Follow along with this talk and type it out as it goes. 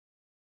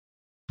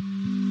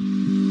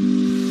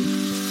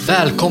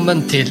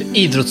Välkommen till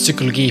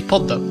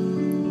Idrottspsykologipodden.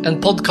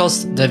 En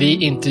podcast där vi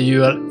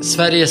intervjuar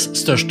Sveriges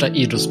största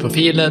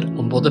idrottsprofiler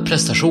om både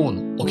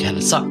prestation och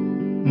hälsa.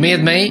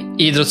 Med mig,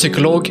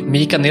 idrottspsykolog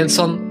Mika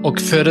Nilsson och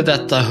före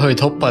detta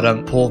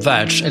höjdhopparen på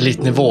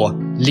världselitnivå,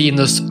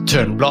 Linus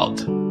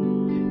Törnblad.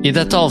 I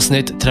detta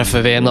avsnitt träffar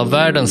vi en av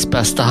världens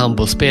bästa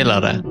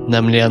handbollsspelare,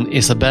 nämligen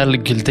Isabelle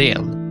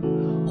Gyldén.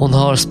 Hon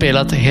har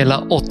spelat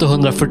hela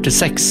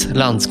 846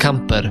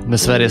 landskamper med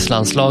Sveriges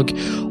landslag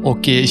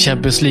och i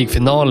Champions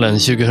League-finalen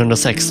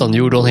 2016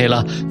 gjorde hon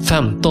hela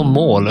 15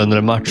 mål under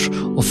en match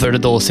och förde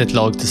då sitt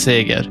lag till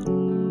seger.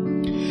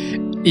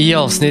 I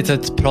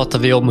avsnittet pratar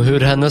vi om hur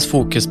hennes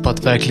fokus på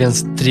att verkligen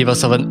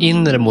drivas av en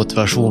inre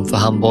motivation för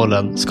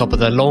handbollen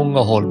skapade en lång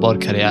och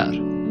hållbar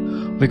karriär.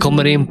 Vi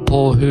kommer in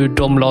på hur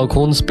de lag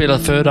hon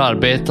spelat för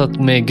arbetat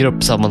med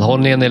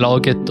gruppsammanhållningen i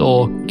laget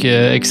och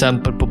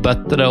exempel på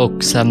bättre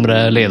och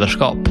sämre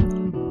ledarskap.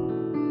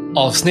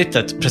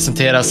 Avsnittet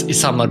presenteras i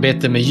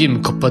samarbete med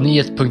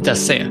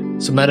gymkompaniet.se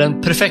som är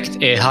en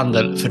perfekt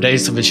e-handel för dig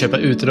som vill köpa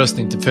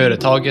utrustning till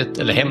företaget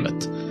eller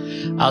hemmet.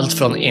 Allt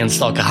från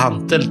enstaka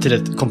hantel till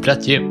ett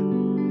komplett gym.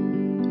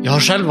 Jag har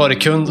själv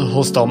varit kund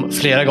hos dem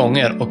flera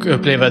gånger och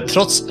upplever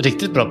trots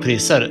riktigt bra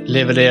priser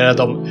levererar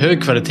de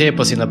hög kvalitet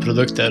på sina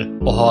produkter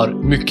och har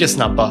mycket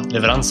snabba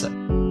leveranser.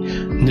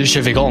 Nu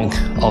kör vi igång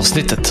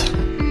avsnittet.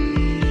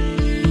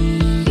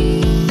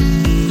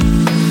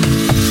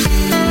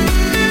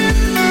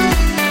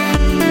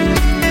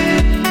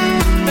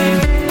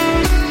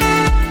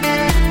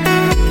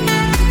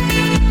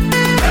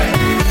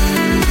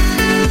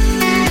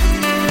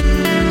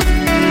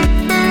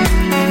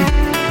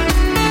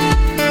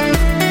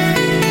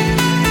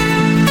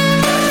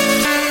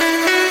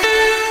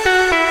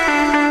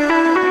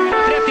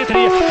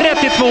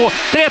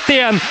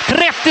 Igen,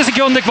 30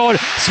 sekunder kvar.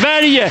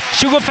 Sverige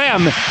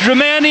 25,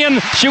 Rumänien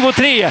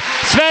 23.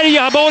 Sverige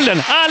har bollen.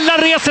 Alla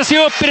reser sig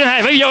upp i den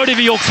här. Vi gör det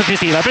vi också,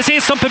 Kristina.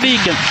 Precis som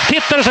publiken.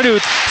 Titta hur det ser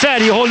ut.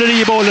 Sverige håller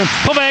i bollen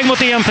på väg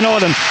mot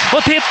EM-finalen.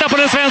 Och titta på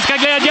den svenska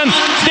glädjen.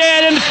 Det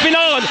är en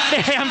final.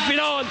 Det är en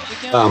final.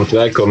 Varmt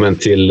välkommen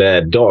till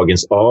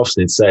dagens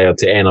avsnitt, säger jag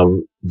till en av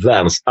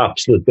världens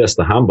absolut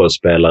bästa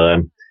handbollsspelare.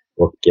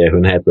 Och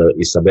hon heter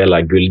Isabelle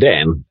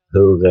Gyldén.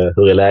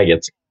 Hur är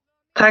läget?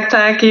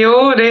 Tack.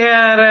 Jo, det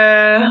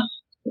är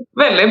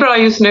väldigt bra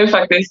just nu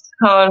faktiskt.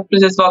 Har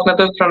precis vaknat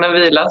upp från en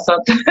vila så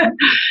att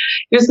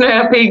just nu är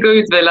jag pigg och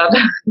utvilad.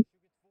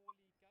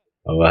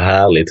 Ja, vad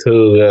härligt.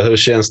 Hur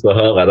känns det att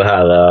höra det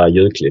här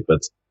ljudklippet?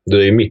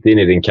 Du är ju mitt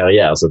inne i din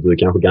karriär så att du är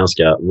kanske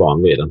ganska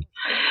van vid den.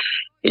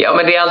 Ja,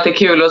 men det är alltid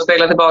kul att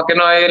spela tillbaka.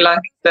 Nu har jag ju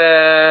lagt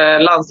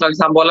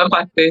landslagshandbollen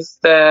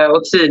faktiskt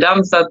åt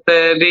sidan så att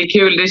det är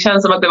kul. Det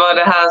känns som att det var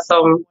det här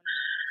som...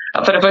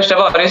 Ja, för det första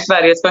var det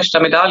Sveriges första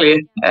medalj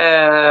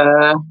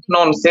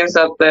någonsin så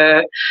att,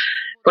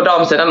 på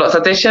damsidan då. Så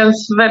att det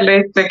känns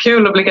väldigt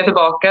kul att blicka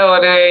tillbaka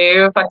och det är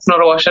ju faktiskt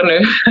några år sedan nu.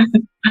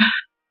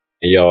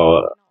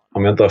 Ja,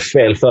 om jag inte har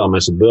fel för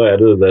mig så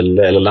började du väl,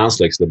 eller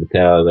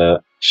landslagsdebuterade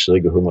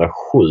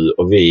 2007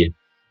 och vi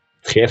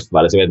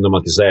träffades, jag vet inte om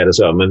man ska säga det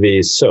så, men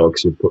vi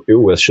sågs ju på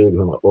OS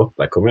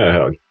 2008 kommer jag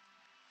ihåg.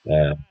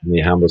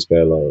 Ni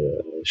handbollsspelare,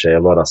 tjejer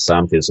var där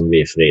samtidigt som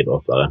vi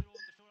friidrottare.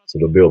 Så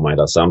då bor man ju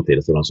där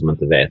samtidigt för de som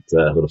inte vet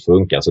hur det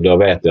funkar. Så då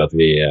vet jag att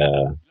vi,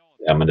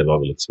 men det var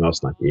väl lite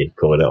småsnack i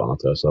korridorerna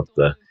tror jag. Så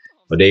att,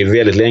 och det är ju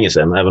väldigt länge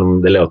sedan, även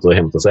om det låter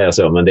hemskt att säga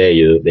så, men det är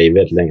ju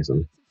väldigt länge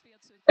sedan.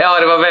 Ja,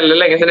 det var väldigt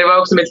länge sedan. Det var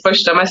också mitt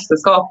första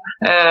mästerskap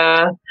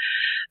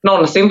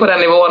någonsin på den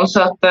nivån.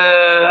 Så att,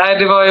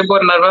 det var ju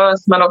både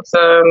nervöst men också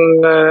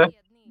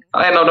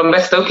en av de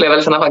bästa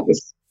upplevelserna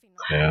faktiskt.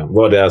 Ja.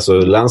 Var det alltså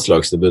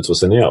landslagsdebut för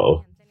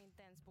seniorer?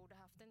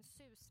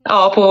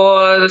 Ja,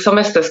 som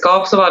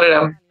mästerskap så var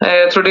det.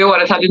 Jag tror det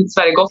året hade inte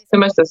Sverige gått till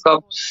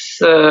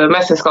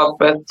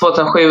mästerskapet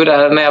 2007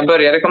 där när jag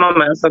började komma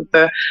med. Så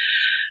att,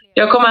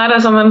 jag kom med där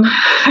som en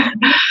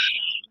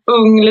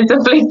ung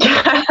liten flicka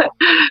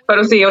för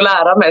att se och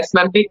lära mest.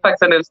 Men fick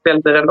faktiskt en del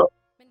speltid ändå.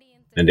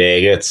 Men det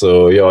är rätt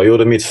så. Jag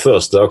gjorde mitt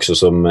första också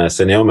som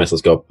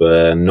seniormästerskap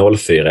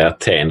 04 i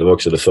Aten. Det var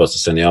också det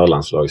första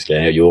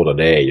seniorlandslagsgrejen jag gjorde.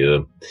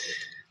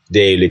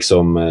 Det är ju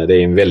liksom, det är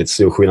en väldigt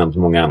stor skillnad på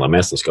många andra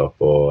mästerskap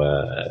och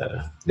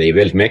det är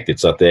väldigt mäktigt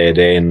så att det är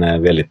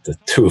en väldigt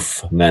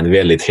tuff men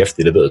väldigt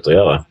häftig debut att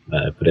göra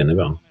på den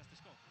nivån.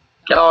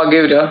 Ja,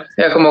 gud ja.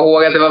 Jag kommer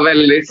ihåg att det var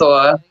väldigt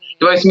så,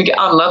 det var ju så mycket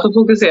annat att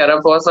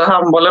fokusera på så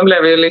handbollen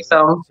blev ju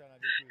liksom,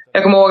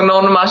 jag kommer ihåg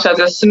någon match att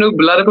jag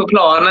snubblade på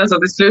planen så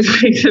till slut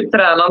fick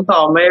tränaren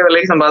ta mig och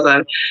liksom bara så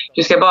här,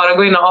 du ska bara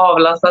gå in och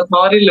avlasta,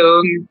 ta det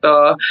lugnt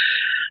och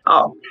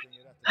ja.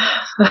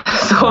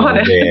 Så var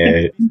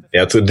det.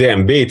 Jag tror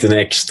den biten är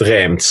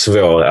extremt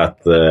svår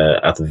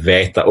att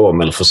veta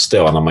om eller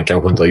förstå när man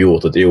kanske inte har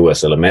gjort ett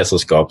OS eller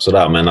mästerskap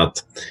sådär, men att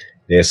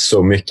det är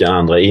så mycket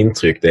andra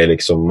intryck. Det är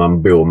liksom,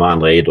 man bor med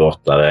andra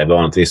idrottare.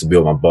 Vanligtvis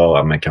bor man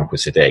bara med kanske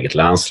sitt eget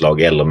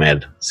landslag eller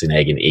med sin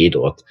egen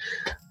idrott.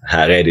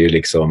 Här är det ju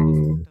liksom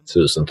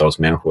tusentals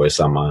människor i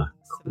samma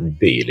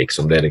by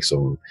liksom.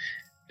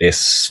 Det det är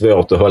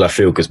svårt att hålla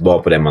fokus bara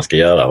på det man ska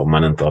göra om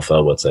man inte har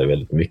förberett sig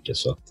väldigt mycket.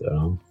 Så att,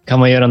 ja. Kan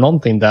man göra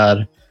någonting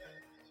där,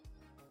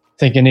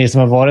 tänker ni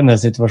som har varit i den här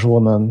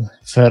situationen,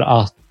 för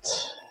att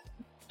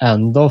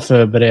ändå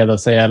förbereda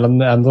sig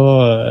eller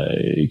ändå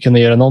kunna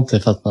göra någonting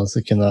för att man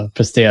ska kunna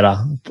prestera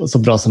så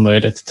bra som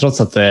möjligt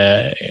trots att det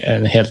är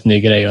en helt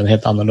ny grej och en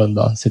helt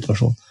annorlunda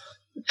situation?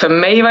 För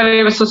mig var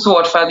det så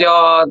svårt för att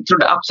jag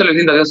trodde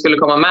absolut inte att jag skulle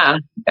komma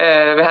med.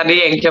 Vi hade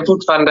egentligen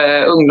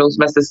fortfarande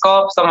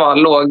ungdomsmästerskap som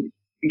låg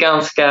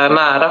ganska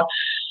nära.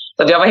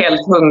 Så att jag var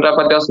helt 100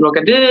 på att jag skulle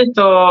åka dit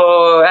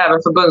och även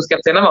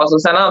förbundskaptenen var så.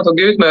 Sen när han tog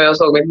ut mig och jag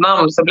såg mitt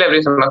namn så blev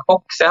det som en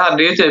chock. Så jag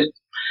hade ju typ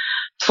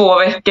 2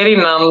 veckor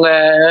innan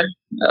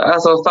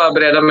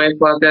förbereda mig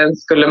på att jag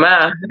skulle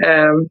med.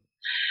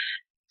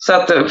 Så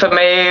att för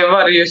mig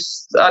var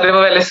det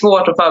var väldigt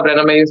svårt att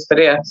förbereda mig just för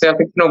det. Så jag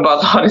fick nog bara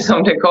ta det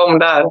som det kom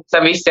där.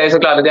 Sen visste jag ju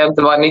såklart att jag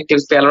inte var en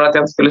nyckelspelare och att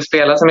jag inte skulle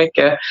spela så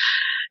mycket.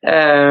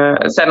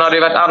 Sen har det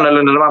varit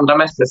annorlunda de andra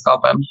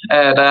mästerskapen.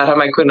 Där har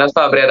man kunnat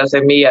förbereda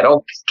sig mer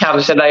och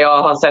kanske där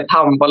jag har sett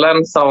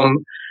handbollen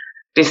som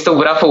det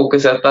stora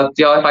fokuset. Att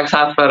jag är faktiskt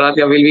här för att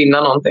jag vill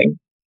vinna någonting.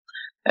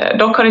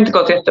 Dock har det inte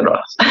gått jättebra.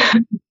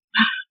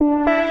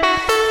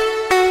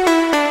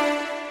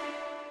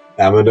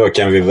 Ja, men då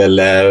kan vi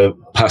väl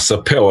passa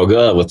på att gå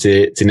över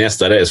till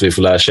nästa del så vi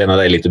får lära känna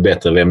dig lite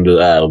bättre, vem du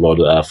är och vad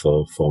du är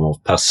för form av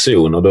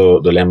person. Och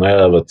då lämnar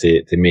jag över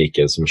till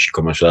Mikael som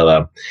kommer att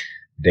köra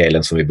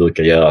delen som vi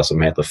brukar göra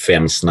som heter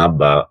 5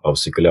 snabba av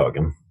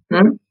psykologen.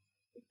 Mm.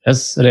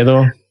 Yes,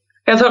 redo?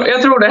 Jag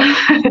tror det.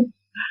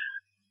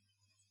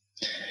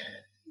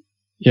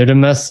 Gör du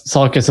mest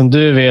saker som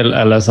du vill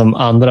eller som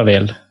andra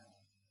vill?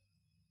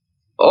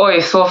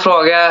 Oj, svår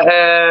fråga.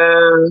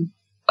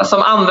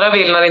 Som andra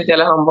vill när det inte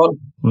gäller handboll.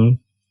 Mm.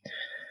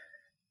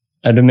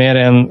 Är du mer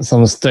en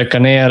som stökar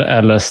ner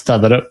eller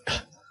städar upp?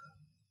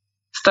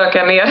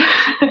 Stökar ner.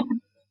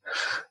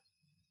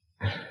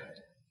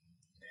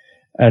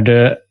 Är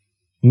du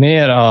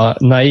mer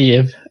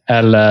naiv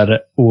eller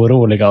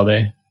orolig av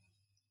dig?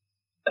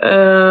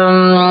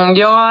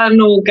 Jag är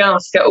nog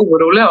ganska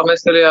orolig av mig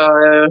skulle jag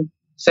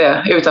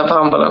säga, utanför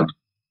handbollen.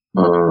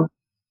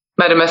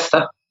 Med det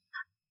mesta.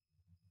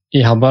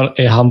 I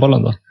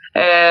handbollen då?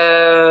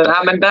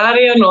 Men där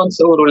är jag nog inte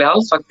så orolig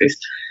alls faktiskt.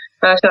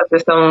 Där känns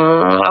det som...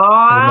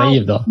 Är du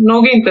naiv då?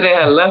 Nog inte det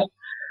heller.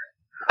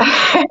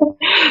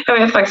 Jag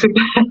vet faktiskt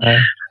inte. Nej.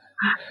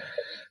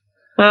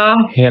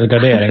 Ja.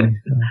 Helgardering.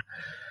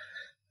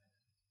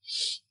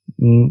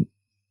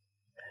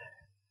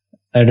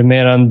 Är du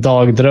mer en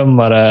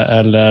dagdrömmare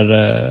eller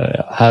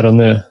här och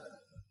nu?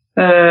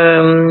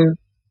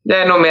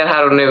 Jag är nog mer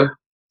här och nu.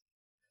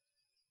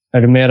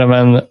 Är du mer av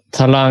en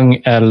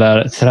talang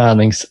eller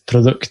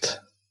träningsprodukt?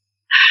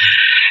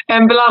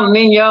 En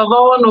blandning. Jag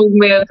var nog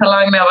mer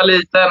talang när jag var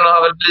liten och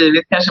har väl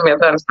blivit kanske mer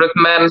träningsprodukt.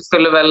 Men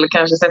skulle väl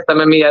kanske sätta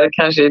mig mer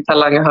kanske i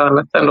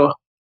talanghörnet ändå.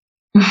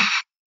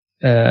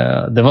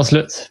 Det var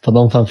slut på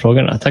de 5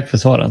 frågorna. Tack för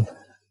svaren.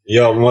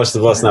 Jag måste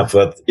vara snabb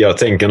för att jag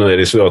tänker nu är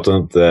det svårt att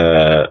inte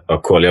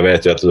ha koll. Jag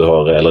vet ju att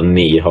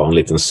ni har en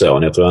liten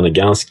son. Jag tror han är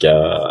ganska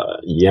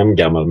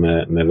jämngammal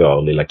med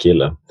vår lilla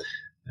kille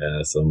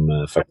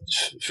som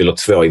faktiskt fyller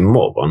 2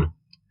 imorgon.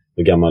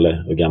 Hur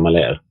gammal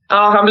är?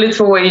 Ja, han blir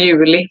 2 i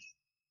juli.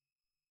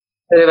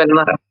 Det är väldigt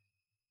nära.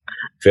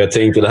 För jag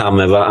tänkte det här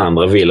med vad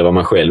andra vill och vad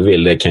man själv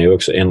vill, det kan ju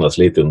också ändras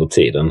lite under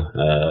tiden.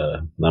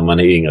 När man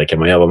är yngre kan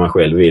man göra vad man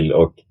själv vill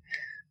och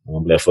när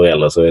man blir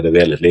förälder så är det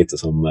väldigt lite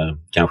som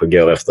kanske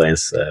går efter ens...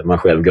 Man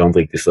själv går inte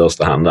riktigt i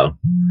första hand där.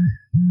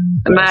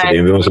 Nej. Så det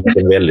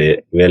är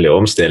en väldig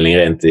omställning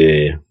rent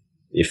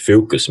i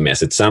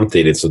fokusmässigt.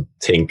 Samtidigt så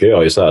tänker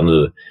jag ju så här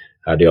nu,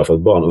 hade jag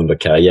fått barn under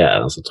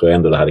karriären så tror jag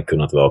ändå det hade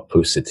kunnat vara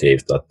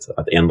positivt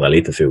att ändra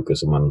lite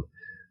fokus om man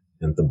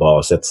inte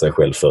bara sätter sig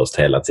själv först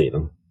hela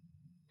tiden.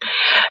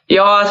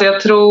 Ja, alltså jag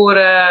tror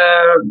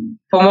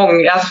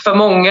för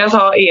många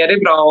så är det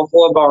bra att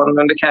få barn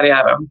under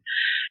karriären.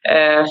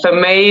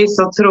 För mig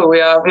så tror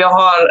jag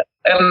har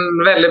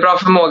en väldigt bra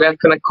förmåga att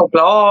kunna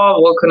koppla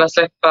av och kunna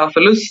släppa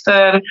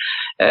förluster,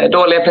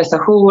 dåliga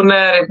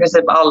prestationer, i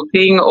princip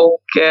allting.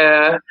 Och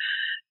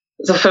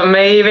så för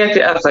mig vet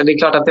jag, alltså det är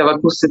klart att det var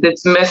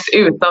positivt. Mest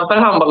utanför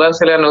handbollen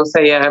skulle jag nog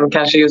säga än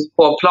kanske just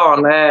på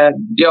plan.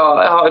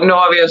 Nu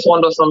har vi en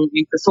son då som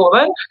inte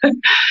sover.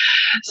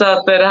 Så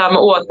att det här med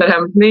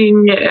återhämtning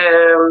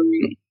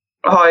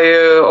har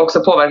ju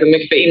också påverkat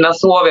mycket. För innan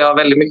sov jag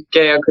väldigt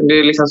mycket. Jag kunde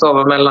ju liksom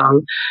sova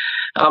mellan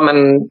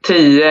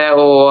 10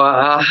 och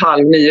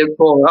 8:30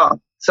 på... Ja.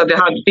 Så att jag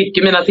fick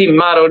ju mina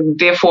timmar och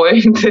det får jag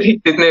inte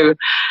riktigt nu.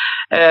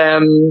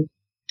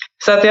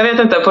 Så att jag vet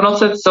inte, på något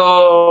sätt så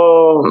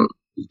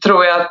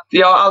tror jag att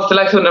jag har alltid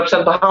lagt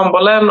 100% på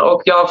handbollen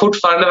och jag har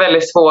fortfarande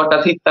väldigt svårt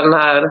att hitta den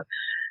här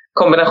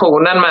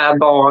kombinationen med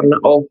barn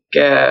och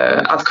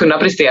att kunna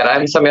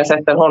prestera som jag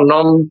sätter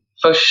honom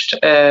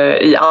först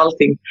i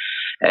allting.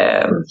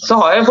 Så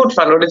har jag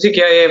fortfarande, och det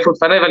tycker jag är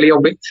fortfarande väldigt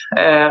jobbigt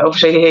att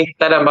försöka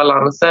hitta den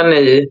balansen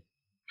i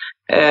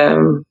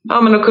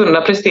men att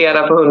kunna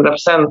prestera på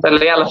 100%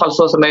 eller i alla fall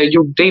så som jag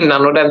gjorde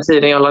innan och den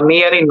tiden jag la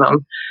ner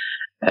innan.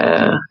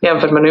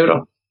 jämfört med nu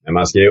då. Men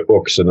man ska ju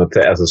också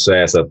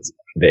säga så att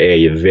det är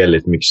ju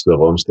väldigt mycket större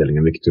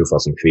omställningar, mycket tuffare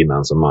som kvinna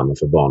än som man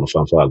för barn, och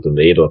framförallt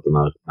under idrotten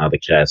när det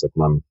krävs att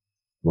man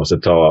måste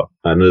ta,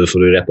 nu får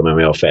du rätta mig om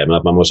jag har fel, men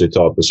att man måste ju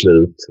ta ett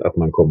beslut att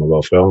man kommer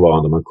vara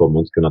frånvarande, man kommer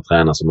inte kunna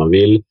träna som man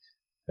vill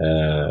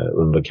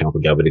under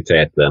kanske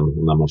graviditeten.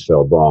 När man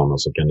får barn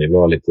och så kan det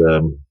vara lite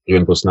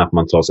beroende på hur snabbt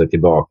man tar sig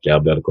tillbaka,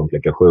 blir det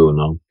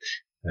komplikationer.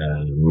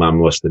 Man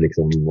måste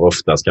liksom,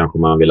 oftast kanske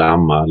man vill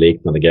amma,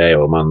 liknande grejer,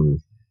 och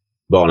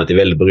barnet är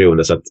väldigt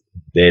beroende, så att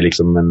det är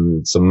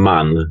liksom som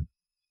man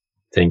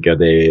tänker att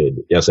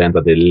jag säger inte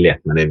att det är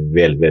lätt, men det är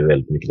väldigt, väldigt,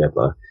 väldigt mycket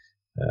lättare.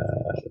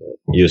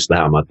 Just det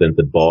här med att det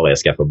inte bara är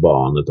skaffa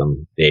barn, utan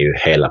det är ju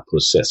hela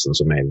processen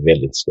som är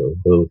väldigt stor.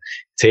 Hur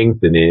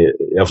tänkte ni?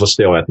 Jag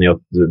förstår att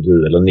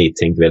ni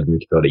tänkte väldigt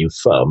mycket på det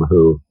inför, men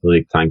hur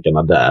gick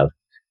tankarna där?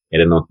 Är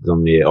det något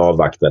som ni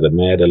avvaktade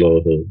med, eller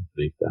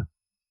hur gick det?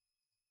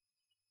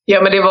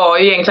 Ja, men det var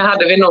ju egentligen,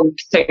 hade vi nog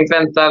tänkt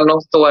vänta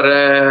något år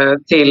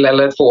till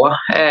eller två.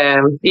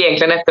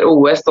 Egentligen efter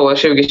OS då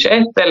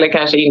 2021 eller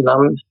kanske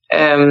innan.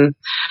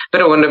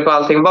 Beroende på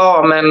allting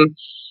var, men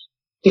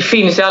det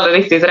finns ju aldrig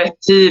riktigt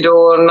rätt tid,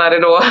 och när det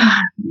då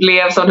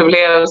blev som det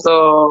blev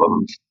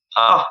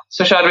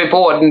så körde vi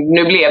på.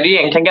 Nu blev det ju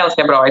egentligen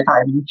ganska bra i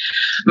timing.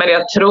 Men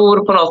jag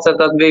tror på något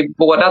sätt att vi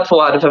båda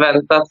två hade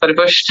förväntat för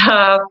det första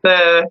att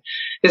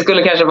det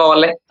skulle kanske vara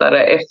lättare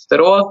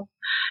efteråt.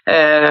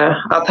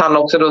 Att han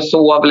också då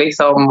sov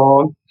liksom,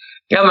 och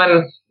ja,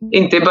 men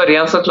inte i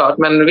början såklart,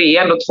 men vi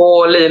är ändå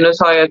två.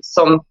 Linus har ju ett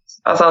sånt,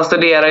 alltså han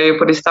studerar ju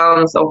på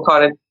distans och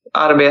har ett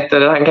arbete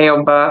där han kan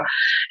jobba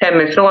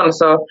hemifrån,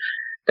 så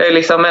det är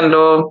liksom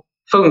ändå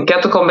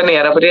funkat att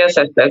kombinera på det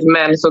sättet.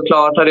 Men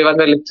såklart har det varit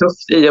väldigt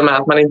tufft i och med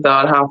att man inte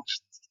har haft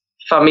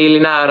familj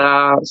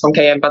nära som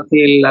kan hjälpa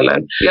till.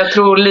 Eller, jag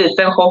tror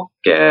liten chock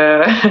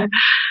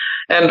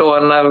ändå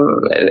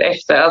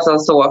efter. Alltså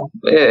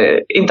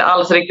inte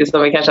alls riktigt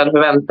som vi kanske hade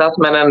förväntat,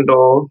 men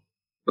ändå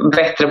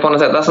bättre på något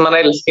sätt. Alltså man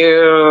älskar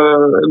ju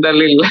den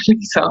lilla.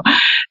 Liksom.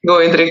 Det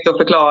går inte riktigt att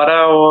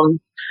förklara.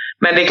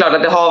 Men det är klart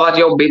att det har varit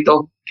jobbigt,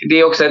 och det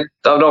är också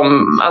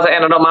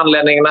en av de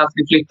anledningarna att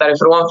vi flyttar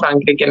ifrån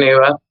Frankrike nu.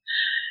 Att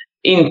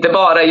inte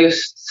bara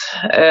just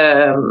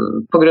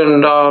på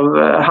grund av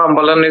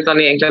handbollen,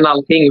 utan egentligen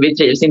allting. Vi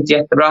trivs inte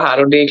jättebra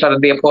här, och det är klart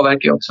att det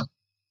påverkar ju också.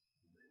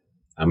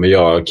 Ja, men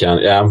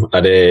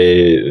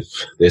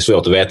det är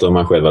svårt att veta om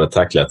man själv hade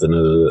tacklat det.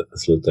 Nu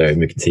slutar jag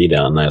mycket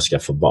tidigare när jag ska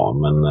få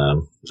barn,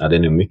 men det är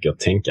nog mycket att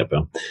tänka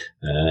på.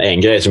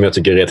 En grej som jag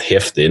tycker är rätt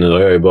häftig, nu har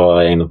jag ju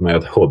bara ägnat mig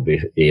åt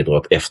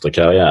hobbyidrott efter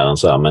karriären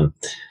så här, men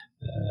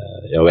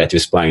jag vet vi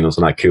sprang någon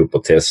sån här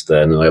Cooper-test,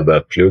 nu har jag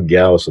börjat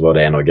plugga, och så var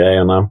det en av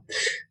grejerna.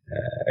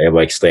 Jag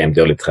var extremt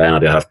dåligt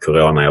tränad, jag hade haft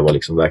corona, jag var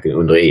liksom verkligen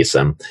under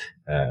isen.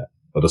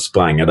 Och då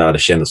sprang jag där, det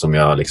kändes som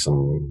jag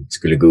liksom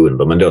skulle gå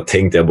under. Men då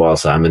tänkte jag bara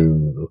så här,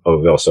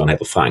 vår son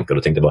heter Frank, och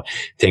då tänkte jag bara,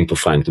 tänk på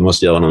Frank, du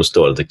måste göra honom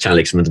stolt. Du kan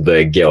liksom inte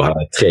börja gå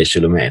här 3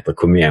 kilometer,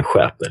 kom igen,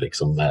 skärp dig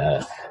liksom.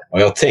 Och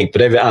jag har tänkt på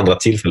det vid andra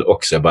tillfällen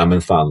också. Jag bara,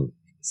 men fan,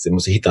 jag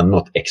måste hitta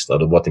något extra.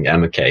 Då bara tänkte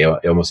jag, okej,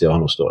 jag måste göra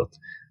honom stolt.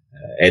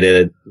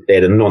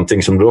 Är det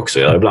någonting som du också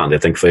gör ibland?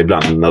 Jag tänker för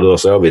ibland när du har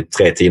sovit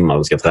 3 timmar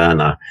och ska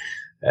träna,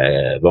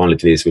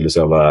 vanligtvis vill du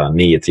sova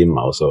 9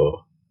 timmar, och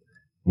så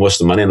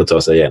måste man ändå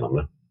ta sig igenom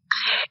det.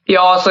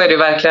 Ja, så är det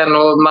verkligen.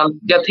 Och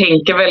jag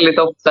tänker väldigt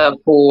ofta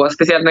på,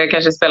 speciellt när jag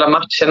kanske spelar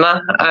matcherna.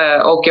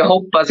 Och jag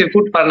hoppas ju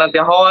fortfarande att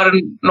jag har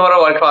några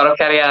år kvar av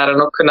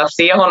karriären och kunna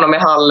se honom i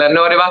hallen. Nu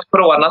har det varit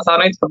corona, så han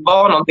har inte fått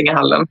vara någonting i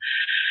hallen.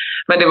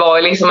 Men det var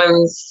ju liksom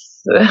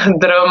en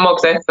dröm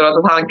också efteråt,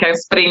 att han kan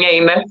springa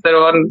in efter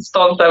och vara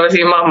stolt över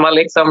sin mamma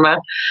liksom,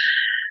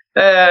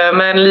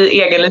 med en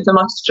egen liten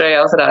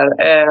matchtröja och sådär.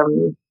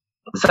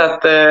 Så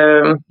att,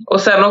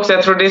 och sen också,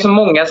 jag tror det är så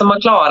många som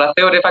har klarat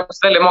det, och det är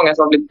faktiskt väldigt många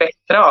som har blivit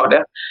bättre av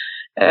det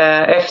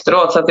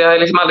efteråt, så att jag har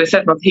liksom aldrig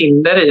sett något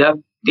hinder i att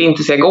det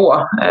inte ska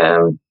gå.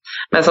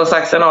 Men som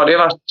sagt, sen har det ju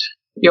varit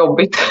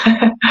jobbigt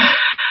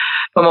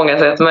på många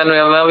sätt, men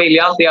man vill ju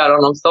alltid göra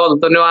honom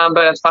stolt, och nu har han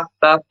börjat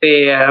fatta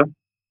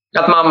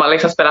att mamma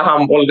liksom spelar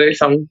handboll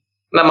liksom,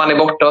 när man är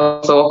borta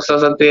och så också.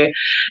 Så att det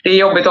är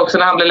jobbigt också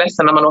när han blir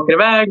ledsen när man åker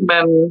iväg.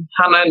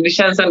 Men det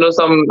känns ändå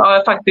som,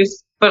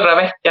 faktiskt förra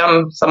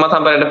veckan, som att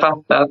han började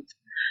fatta att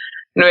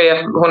nu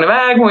är hon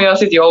iväg, hon gör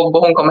sitt jobb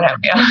och hon kommer hem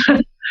igen.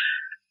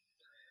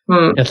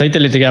 Mm. Jag tänkte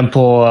lite grann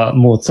på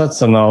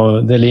motsatsen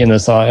av det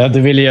Linus sa. Ja,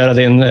 du ville göra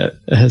din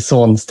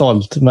son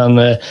stolt, men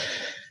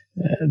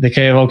det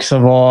kan ju också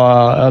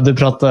vara, du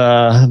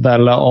pratade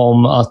Bella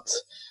om att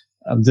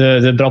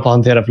du är bra på att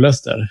hantera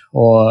förluster,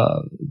 och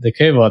det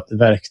kan ju vara ett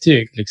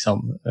verktyg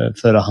liksom,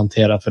 för att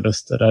hantera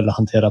förluster eller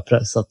hantera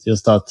press. Att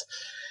just att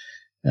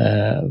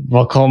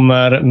vad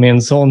kommer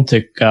min son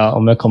tycka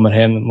om jag kommer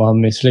hem och har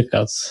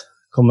misslyckats?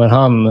 Kommer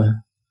han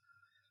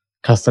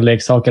kasta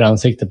leksaker i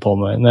ansiktet på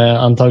mig? Nej,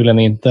 antagligen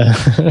inte.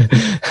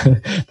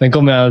 Den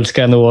kommer jag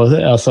älska nog,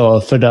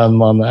 alltså, för den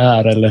man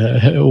är,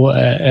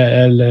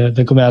 eller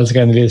den kommer jag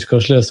älska en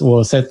villkorslös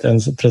oavsett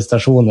ens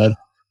prestationer.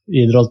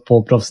 Idrott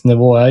på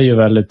proffsnivå är ju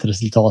väldigt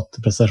resultat-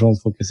 och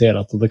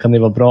prestationsfokuserat, och då kan det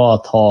vara bra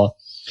att ha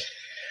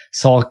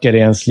saker i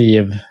ens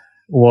liv,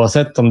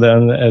 oavsett om det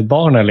är ett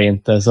barn eller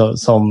inte,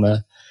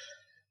 som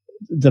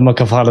det man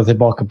kan falla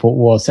tillbaka på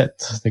oavsett.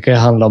 Det kan ju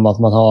handla om att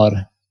man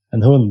har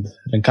en hund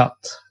eller en katt,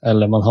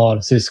 eller man har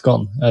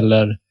syskon,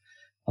 eller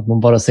att man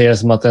bara ser det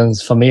som att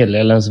ens familj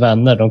eller ens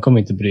vänner, de kommer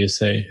inte bry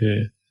sig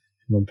hur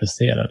man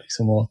presterar.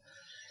 Liksom.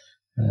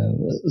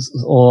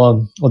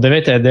 Och det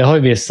vet jag, det har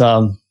ju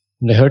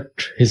jag har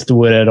hört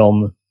historier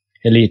om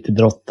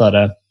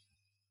elitidrottare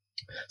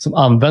som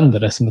använder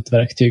det som ett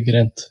verktyg,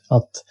 rent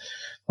att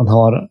man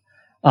har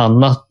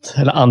annat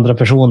eller andra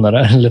personer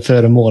eller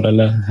föremål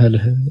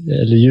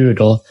eller djur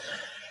då,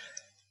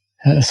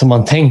 som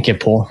man tänker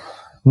på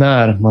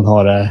när man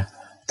har det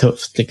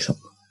tufft liksom.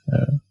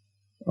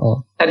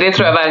 Ja. Det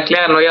tror jag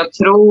verkligen, och jag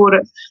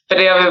tror,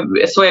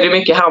 för så är det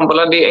mycket handboll,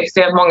 det är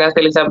extremt många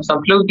till exempel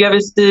som pluggar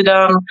vid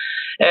sidan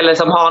eller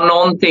som har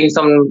någonting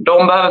som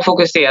de behöver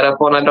fokusera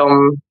på när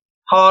de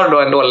har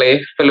då en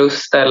dålig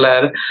förlust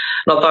eller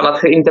något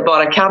annat, inte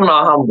bara kan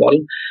ha handboll.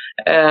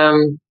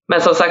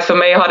 Men som sagt, för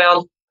mig har det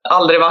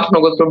aldrig varit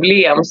något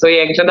problem, så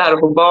egentligen det här att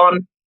få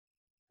barn,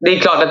 det är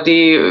klart att det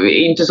är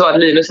inte så att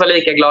Linus var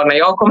lika glad när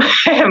jag kom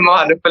hem och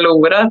hade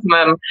förlorat,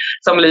 men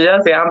som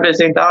Lias är, han bryr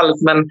sig inte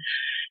alls, men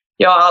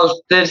jag har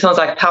alltid som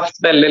sagt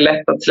haft väldigt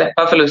lätt att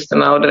släppa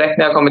förlusterna, och direkt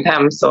när jag kommit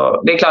hem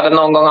så, det är klart att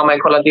någon gång har man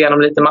kollat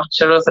igenom lite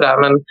matcher och sådär,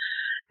 men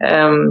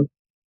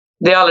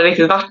det har aldrig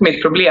riktigt varit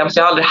mitt problem, så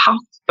jag har aldrig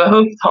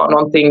behövt ha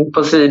någonting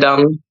på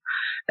sidan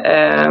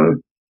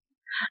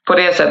på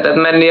det sättet,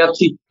 men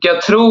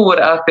jag tror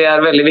att det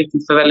är väldigt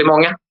viktigt för väldigt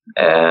många.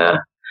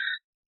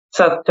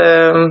 Så att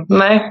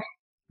nej,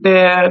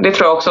 det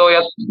tror jag också, och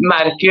jag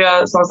märker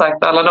ju som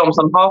sagt alla de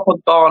som har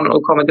fått barn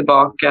och kommit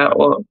tillbaka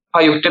och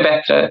har gjort det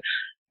bättre.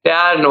 Det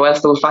är nog en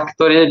stor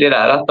faktor i det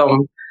där, att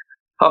de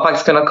har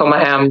faktiskt kunnat komma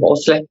hem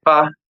och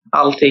släppa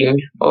allting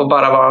och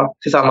bara vara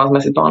tillsammans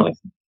med sitt barn.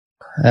 Liksom.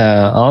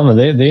 Ja, men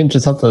det är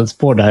intressant att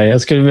spår det här.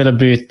 Jag skulle vilja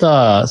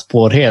byta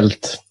spår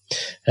helt.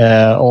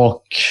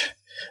 Och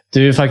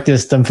du är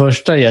faktiskt den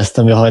första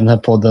gästen vi har i den här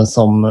podden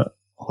som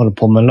håller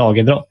på med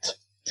lagidrott.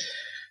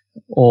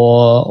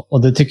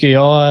 Och det tycker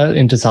jag är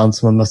intressant,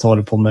 som man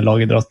håller på med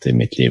lagidrott i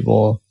mitt liv.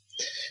 Och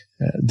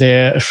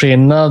det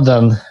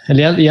skillnaden,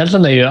 eller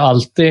egentligen är ju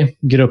alltid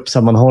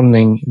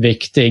gruppsammanhållning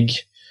viktig,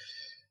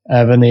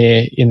 även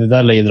i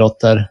individuella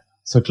idrotter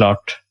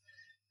såklart.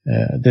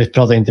 Det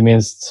pratar inte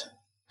minst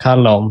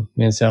Kalla om,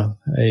 minns jag,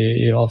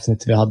 i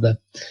avsnittet vi hade.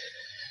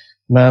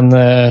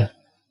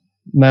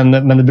 Men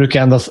det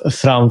brukar ändå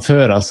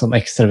framföras som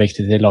extra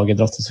viktigt i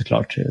lagidrotten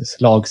såklart.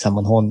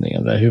 Lagsammanhållning,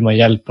 eller hur man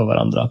hjälper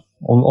varandra.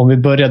 Om vi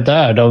börjar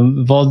där då,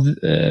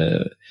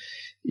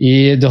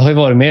 du har ju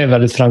varit med i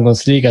väldigt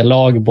framgångsrika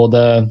lag,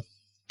 både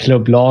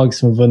klubblag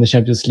som har vunnit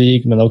Champions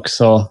League, men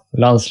också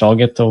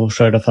landslaget och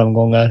skördat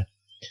framgångar.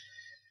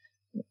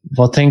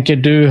 Vad tänker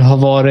du har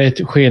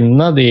varit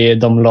skillnad i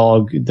de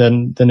lag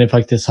där ni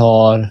faktiskt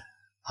har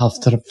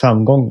haft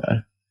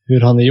framgångar?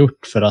 Hur har ni gjort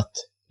för att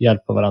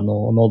hjälpa varandra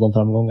och nå de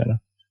framgångarna?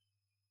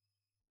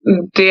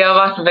 Det har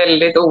varit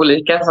väldigt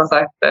olika som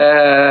sagt.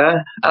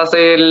 Alltså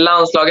i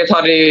landslaget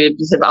har det ju i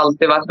princip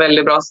alltid varit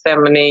väldigt bra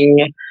stämning.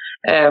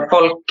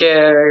 Folk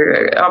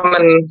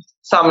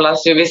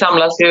vi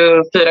samlas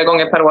ju 4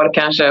 gånger per år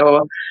kanske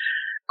och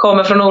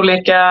kommer från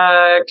olika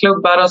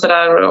klubbar och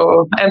sådär,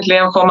 och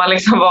äntligen får man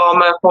liksom vara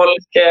med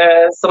folk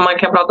som man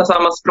kan prata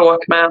samma språk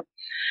med.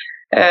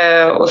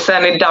 Och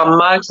sen i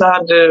Danmark så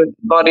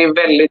var det ju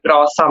väldigt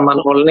bra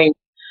sammanhållning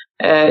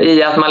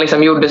i att man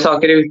liksom gjorde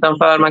saker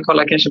utanför. Man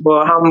kollade kanske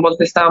på handboll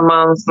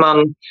tillsammans,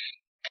 man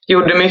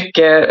gjorde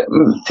mycket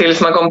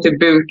tills man kom till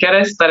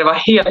Bukarest där det var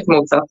helt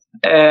motsatt.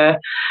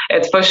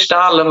 Ett första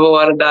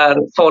halvår där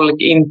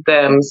folk inte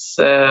ens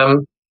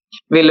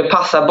ville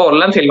passa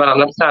bollen till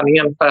varandra på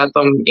träningen för att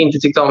de inte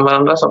tyckte om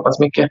varandra så pass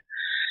mycket.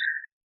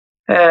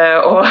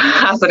 Och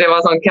alltså det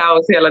var sån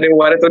kaos hela det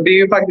året, och det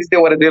är ju faktiskt det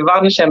året vi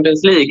vann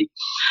Champions League.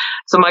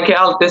 Så man kan ju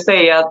alltid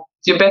säga att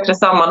ju bättre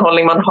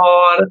sammanhållning man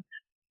har,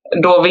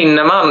 då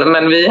vinner man.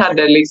 Men vi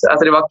hade liksom,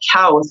 alltså det var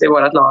kaos i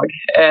vårt lag.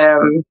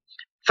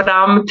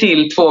 Fram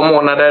till 2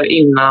 månader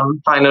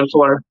innan Final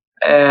Four,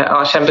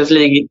 Champions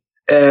League,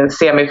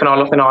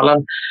 semifinal och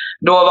finalen.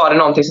 Då var det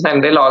någonting som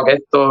hände i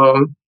laget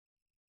och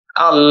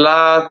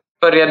alla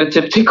började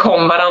typ tycka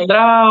om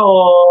varandra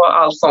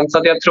och allt sånt. Så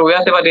att jag tror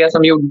att det var det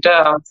som gjorde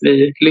att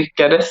vi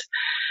lyckades.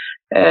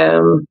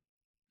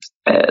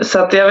 Så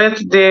att jag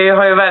vet, det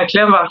har ju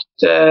verkligen varit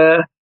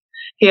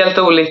helt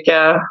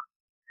olika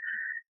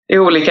i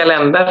olika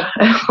länder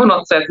på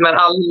något sätt. Men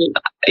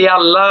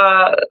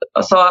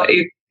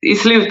i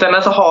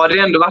slutändan så har det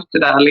ändå varit det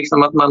där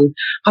liksom, att man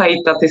har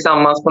hittat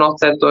tillsammans på något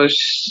sätt och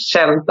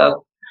känt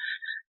att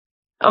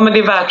men det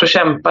är värt att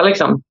kämpa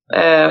liksom,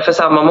 för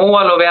samma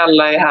mål, och vi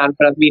alla är här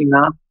för att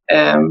vinna.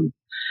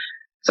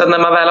 Så att när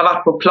man väl har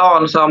varit på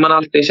plan så har man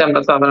alltid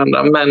kämpat för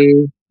varandra, men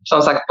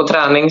som sagt på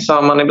träning så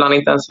har man ibland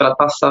inte ens velat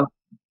passa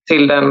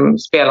till den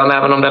spelaren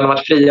även om den har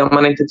varit fri, om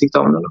man inte tyckte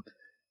om den.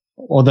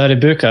 Och där i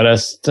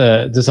Bukarest,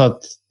 du sa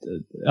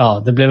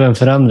att det blev en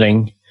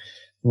förändring.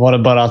 Var det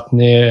bara att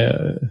ni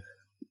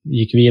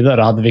gick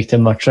vidare och hade viktiga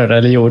matcher?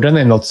 Eller gjorde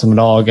ni något som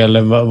lag?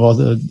 Eller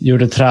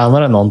gjorde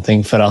tränaren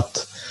någonting för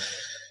att,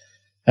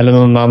 eller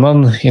någon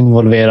annan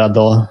involverad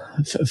då,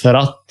 för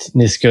att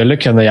ni skulle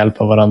kunna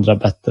hjälpa varandra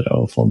bättre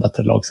och få en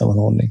bättre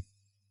lagsammanhållning?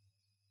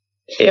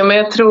 Ja, men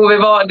jag tror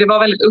det var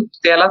väldigt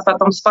uppdelat för att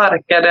de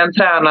sparkade en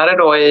tränare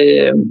då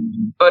i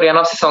början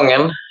av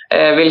säsongen.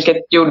 Vilket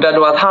gjorde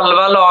då att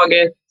halva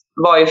laget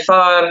var ju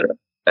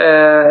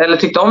eller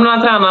tyckte om den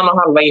här tränaren och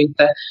halva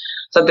inte.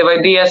 Så att det var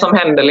ju det som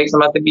hände,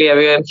 liksom, att det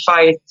blev ju en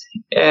fight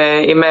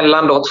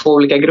emellan då, två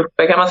olika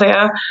grupper kan man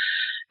säga.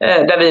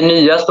 Där vi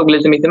nya stod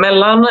lite mitt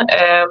emellan.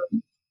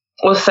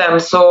 Och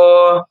sen så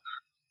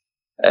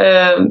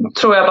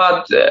tror jag bara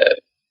att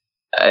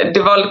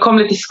det kom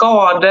lite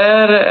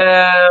skador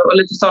och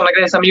lite sådana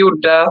grejer som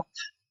gjorde att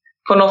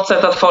på något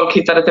sätt att folk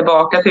hittade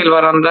tillbaka till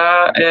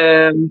varandra.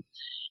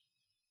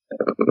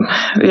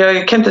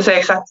 Jag kan inte säga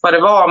exakt vad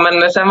det var,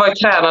 men sen var ju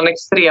tränaren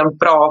extremt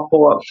bra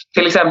på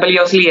till exempel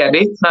ge oss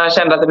ledigt när han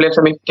kände att det blev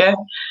för mycket.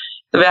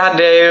 Vi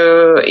hade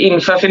ju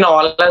inför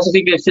finalen så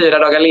fick vi 4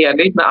 dagar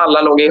ledigt när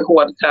alla låg i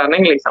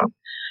hårdträning liksom.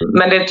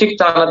 Men det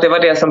tyckte han att det var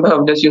det som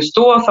behövdes just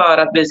då för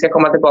att vi ska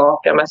komma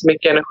tillbaka med så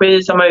mycket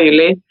energi som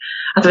möjligt.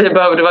 Att vi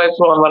behövde vara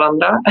ifrån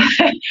varandra.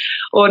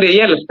 Och det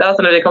hjälpte.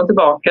 Alltså när vi kom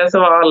tillbaka så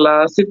var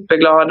alla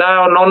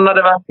superglada. Och någon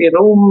hade varit i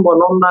Rom och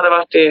någon hade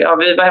varit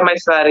vi var hemma i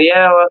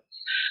Sverige. Och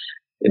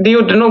det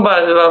gjorde nog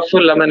bara att vi var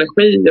fulla med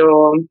energi.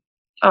 Och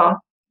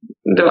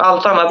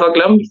allt annat var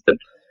glömt.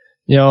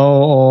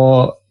 Ja,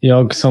 och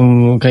jag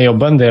som kan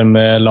jobba en del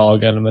med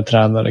lag eller med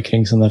tränare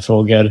kring sådana här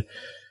frågor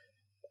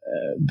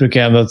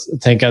brukar ändå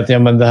tänka att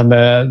men det här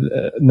med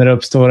när det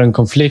uppstår en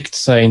konflikt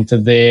så är inte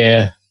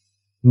det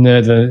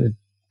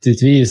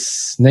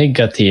nödvändigtvis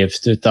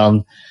negativt,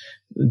 utan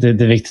det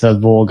är viktigt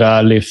att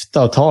våga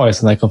lyfta och ta i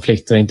sådana här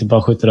konflikter och inte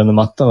bara skjuta under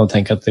mattan och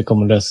tänka att det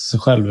kommer lösa sig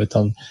själv,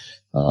 utan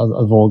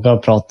att våga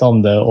prata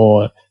om det.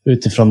 Och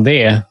utifrån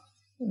det,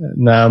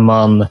 när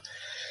man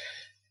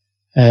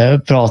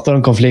pratar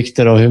om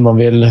konflikter och hur man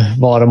vill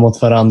vara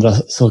mot varandra,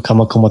 så kan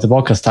man komma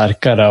tillbaka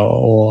starkare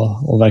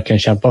och verkligen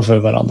kämpa för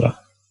varandra.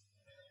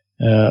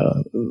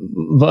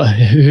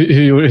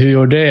 Hur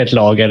gjorde det ett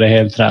lag eller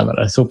helt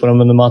tränare? Sopar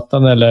de under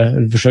mattan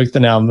eller försökte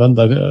ni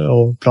använda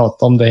och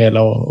prata om det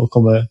hela och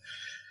kommer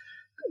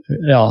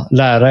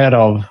lära er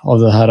av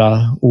det här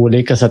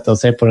olika sättet att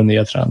se på den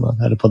nya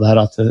tränaren, eller på det här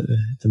att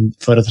den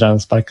förra tränaren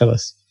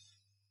sparkades?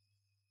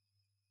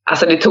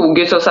 Alltså det tog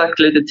ju så sagt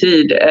lite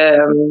tid.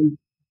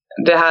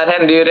 Det här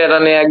hände ju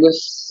redan i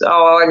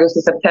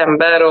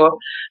augusti-september och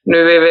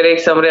nu är vi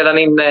liksom redan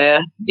inne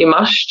i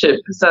mars typ.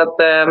 Så att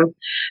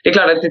det är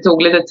klart att det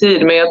tog lite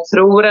tid, men jag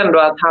tror ändå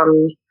att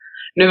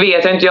nu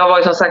vet jag inte, jag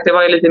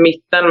var ju lite i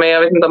mitten, men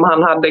jag vet inte om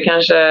han hade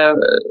kanske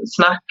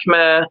snack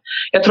med,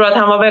 jag tror att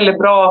han var väldigt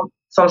bra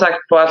som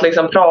sagt på att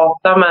liksom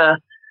prata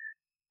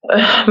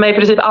med i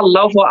princip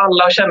alla och få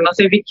alla att känna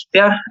sig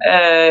viktiga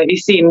i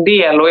sin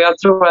del, och jag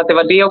tror att det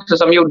var det också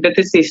som gjorde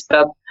till sist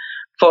att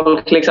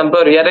folk liksom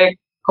började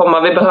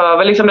komma, vi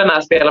behöver liksom den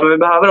här spelaren, men vi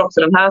behöver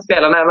också den här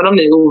spelaren även om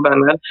ni är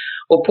ovänner.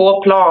 Och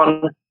på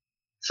plan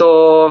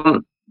så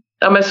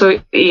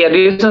är det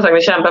ju som sagt,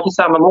 vi kämpar för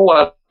samma mål,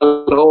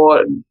 och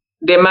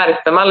det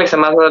märkte man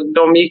liksom, alltså,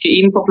 de gick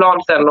in på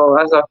plan sen och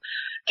alltså,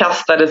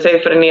 kastade sig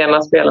för den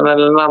ena spelaren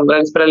eller den andra.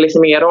 Det spelade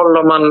liksom ingen roll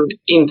om man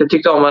inte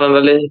tyckte om varandra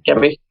lika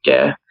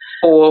mycket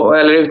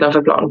eller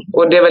utanför plan.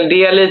 Och det är väl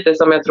det lite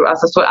som jag tror,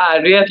 alltså så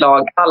är det ju ett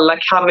lag, alla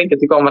kan inte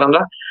tycka om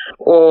varandra,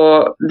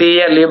 och det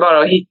gäller ju bara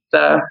att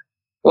hitta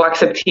och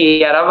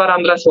acceptera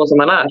varandra så som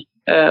man är.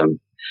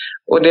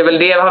 Och det är väl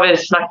det har vi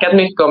snackat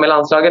mycket om i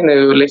landslaget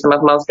nu, liksom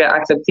att man ska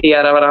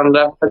acceptera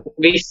varandra. För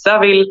vissa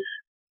vill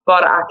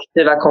vara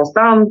aktiva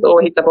konstant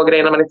och hitta på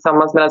grejer när man är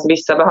tillsammans, medan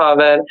vissa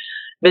behöver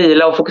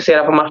vila och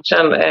fokusera på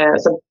matchen.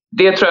 Så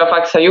det tror jag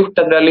faktiskt har gjort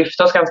att vi har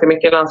lyft oss ganska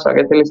mycket i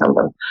landslaget till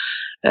exempel.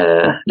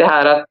 Det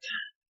här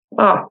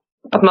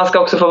att man ska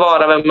också få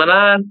vara den man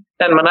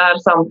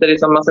är, samtidigt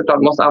som man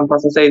såklart måste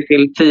anpassa sig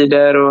till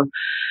tider och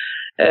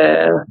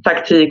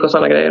taktik och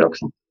sådana grejer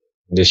också.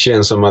 Det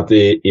känns som att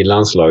i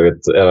landslaget,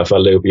 i alla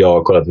fall jag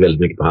har kollat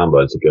väldigt mycket på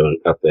handboll, jag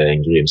tycker att det är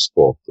en grym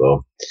sport.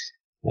 Och,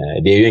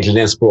 det är ju egentligen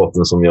den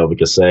sporten som jag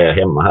brukar säga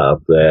hemma här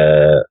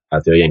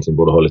att jag egentligen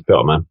borde hållit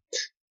på med.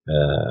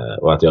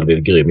 Och att jag har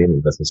blivit grym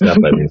innan jag ska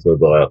skratta i min fru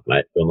berört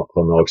mig.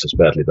 Hon har också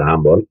spelat lite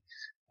handboll.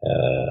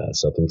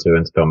 Så att hon tror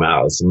inte på mig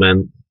alls.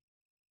 Men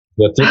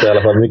jag tittar i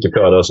alla fall mycket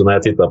på det. Och så när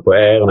jag tittar på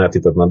er och när jag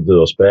tittar på när du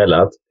har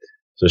spelat,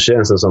 så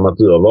känns det som att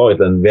du har varit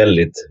en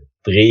väldigt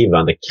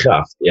drivande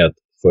kraft i att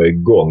få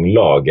igång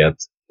laget.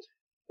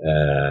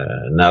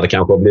 När det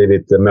kanske har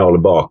blivit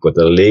mål bakåt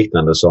eller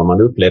liknande, så har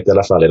man upplevt i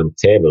alla fall i de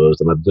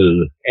tv-rutorna att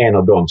du är en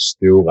av de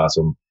stora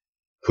som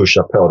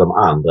pushar på de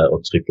andra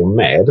och trycker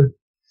med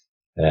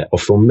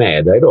och får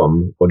med dig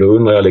dem. Och då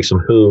undrar jag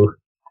liksom hur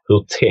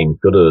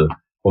tänker du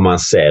om man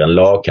ser en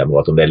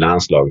lagkamrat, om det är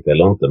landslaget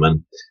eller inte,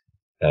 men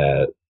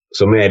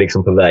som är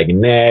liksom på väg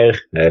ner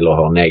eller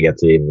har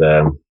negativ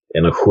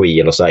energi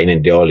eller så in i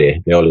en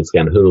dålig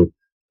trend.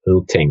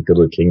 Hur tänker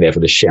du kring det?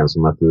 För det känns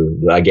som att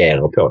du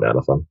agerar på det i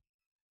alla fall.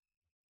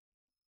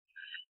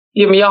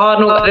 Jo, men jag har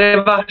nog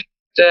varit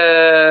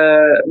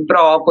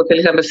bra på till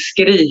exempel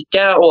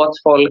skrika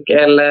åt folk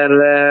eller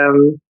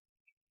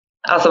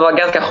alltså vara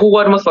ganska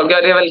hård mot folk.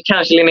 Ja, det är väl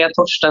kanske Linnea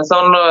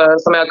Torstensson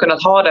som jag har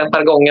kunnat ha den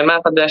jargongen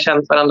med för att vi har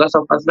känt varandra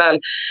så pass väl.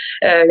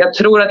 Jag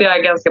tror att jag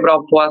är ganska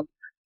bra på att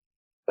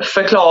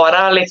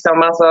förklara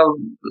liksom, alltså,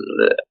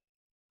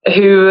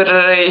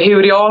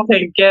 hur jag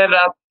tänker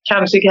att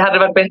kanske hade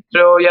varit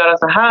bättre att göra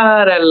så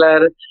här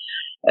eller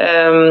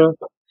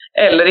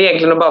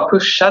egentligen att bara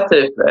pusha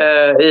typ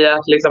i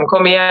att liksom,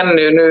 kom igen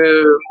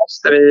nu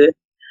måste vi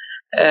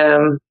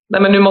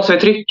nu måste vi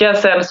trycka.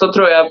 Sen så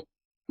tror jag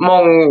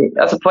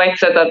alltså på ett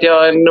sätt att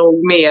jag är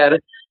nog mer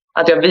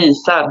att jag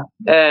visar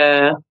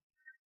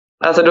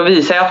alltså då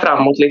visar jag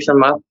framåt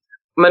liksom att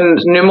men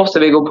nu måste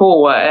vi gå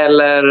på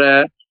eller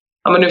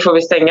men nu får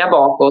vi stänga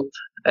bakåt.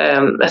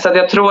 Så att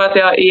jag tror att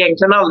jag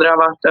egentligen aldrig har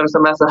varit den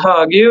som är så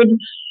högljudd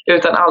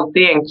utan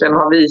alltid egentligen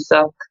har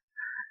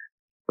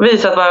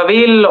visat vad jag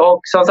vill och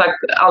som sagt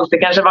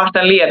alltid kanske varit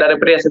en ledare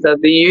på det sättet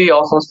att det är ju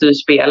jag som styr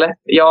spelet.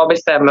 Jag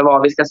bestämmer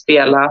vad vi ska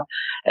spela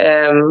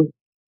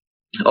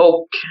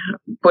och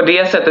på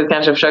det sättet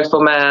kanske försökt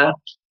få med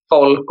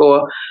folk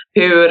och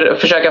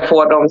försöka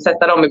få dem,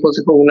 sätta dem i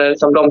positioner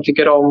som de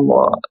tycker om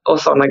och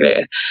sådana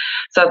grejer.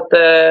 Så att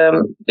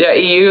jag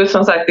är ju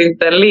som sagt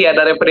inte en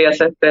ledare på det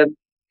sättet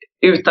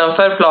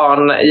utanför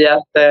plan i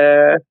att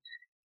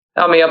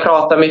men jag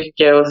pratar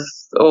mycket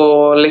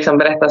och liksom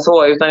berättar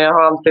så, utan jag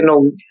har alltid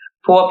nog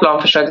på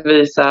plan försökt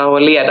visa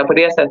och leda på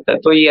det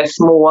sättet och ge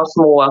små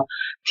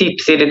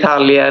tips i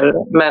detaljer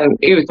men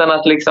utan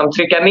att liksom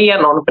trycka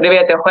ner någon, för det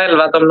vet jag själv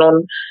att om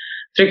någon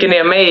trycker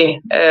ner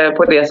mig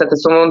på det sättet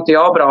så mår inte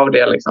jag bra av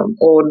det liksom.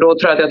 Och då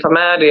tror jag att jag tar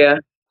med det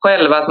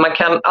själv att man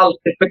kan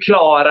alltid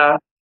förklara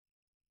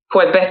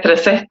på ett bättre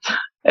sätt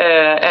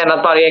än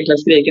att bara egentligen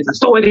skrika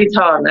stå i ditt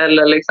hörn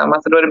eller liksom,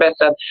 alltså då är det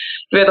bättre att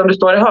du vet om du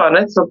står i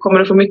hörnet så kommer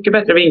du få mycket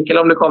bättre vinkel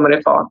om du kommer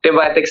i fart. Det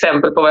var ett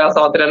exempel på vad jag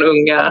sa till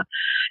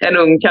en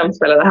ung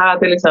kampspelare här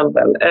till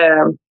exempel.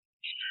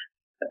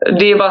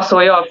 Det är bara så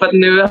för att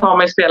nu har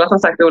man ju spelat som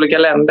sagt i olika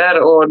länder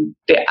och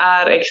det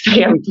är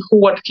extremt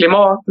hårt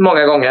klimat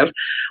många gånger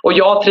och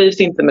jag trivs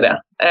inte med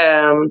det.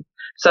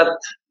 Så att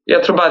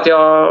jag tror bara att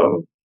jag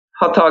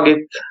har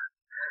tagit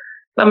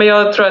men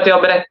jag tror att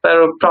jag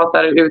berättar och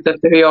pratar ut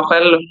efter hur jag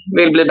själv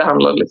vill bli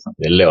behandlad. Liksom.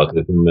 Det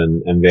låter som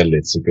en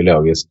väldigt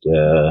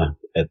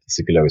ett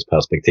psykologiskt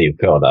perspektiv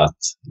på det. Att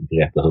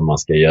berätta hur man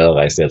ska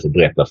göra istället för att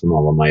berätta för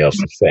någon vad man gör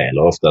för fel.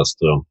 Och oftast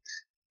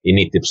i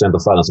 90% av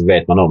fallen så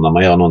vet man om när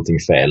man gör någonting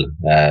fel.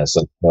 Så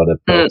att det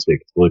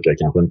påtryckt brukar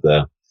kanske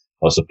inte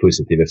ha så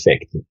positiv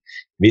effekt.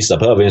 Vissa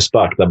behöver en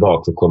spark där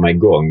bak för att komma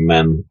igång,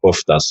 men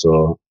ofta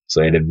så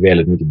är det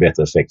väldigt mycket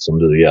bättre effekt som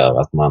du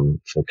gör, att man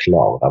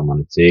förklarar, man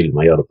är tydlig,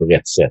 man gör det på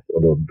rätt sätt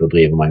och då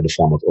driver man det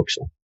framåt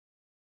också.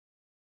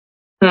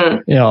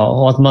 Ja,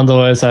 och att man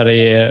då är så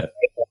här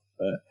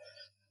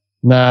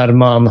när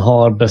man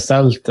har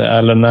beställt det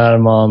eller när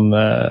man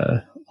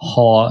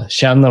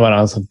känner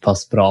varandra så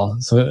pass bra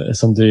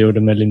som du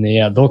gjorde med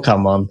Linnea, då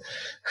kan man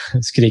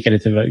skrika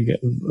lite,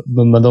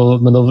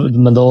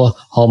 men då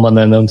har man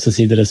en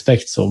ömsesidig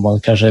respekt så man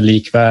kanske är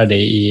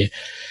likvärdig i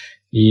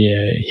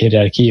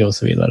hierarki och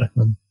så vidare.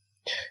 Men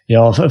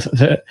jag har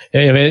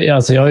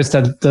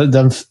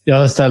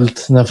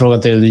ställt den här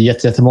frågan till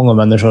jättemånga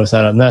människor så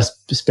här, när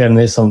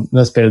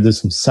spelar du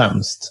som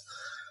sämst?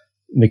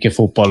 Mycket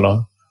fotboll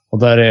då. Och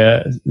där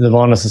är det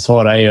vanligaste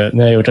svaret är ju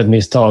när jag gjort ett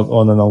misstag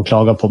och när någon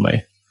klagar på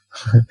mig.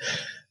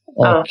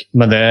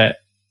 Men det är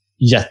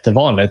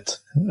jättevanligt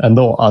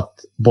ändå att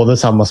både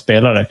samma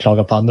spelare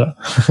klagar på andra.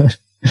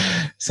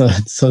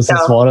 så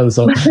svarade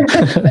så.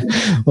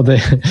 Och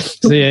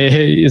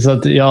så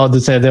att du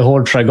säger det är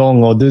hård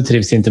jargong och du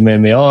trivs inte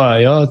med mig.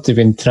 Jag typ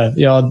inte.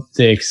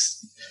 Det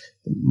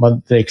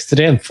är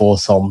extremt få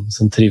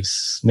som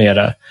trivs med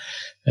det.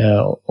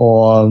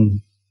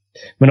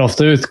 Men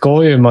ofta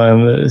utgår ju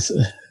man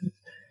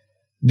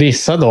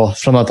vissa då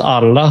från att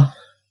alla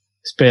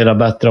spelar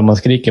bättre om man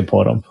skriker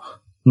på dem.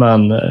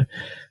 Men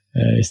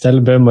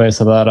istället behöver man ju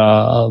sådär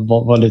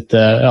vara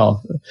lite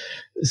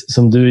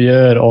som du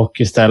gör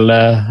och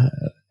istället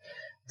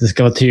det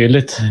ska vara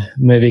tydligt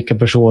med vilka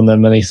personer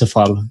man i så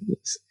fall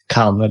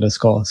kan eller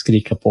ska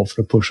skrika på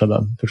för att pusha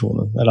den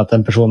personen. Eller att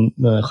den personen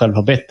själv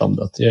har bett om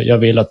det. Jag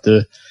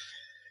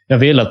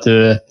vill att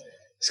du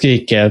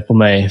skriker på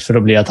mig för då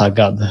blir jag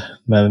taggad.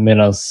 Men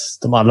medan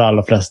de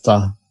allra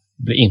flesta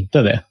blir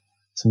inte det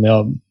som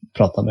jag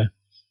pratar med.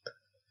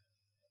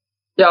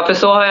 Ja, för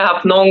så har jag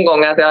haft någon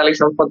gång att jag har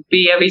liksom fått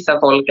be vissa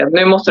folk att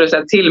nu måste du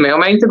säga till mig.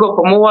 Om jag inte går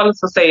på mål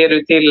så säger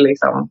du till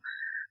liksom.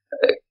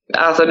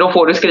 Alltså då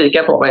får du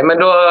skrika på mig. Men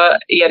då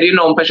är det ju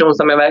någon person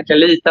som jag verkligen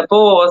litar på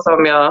och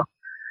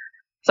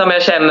som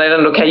jag känner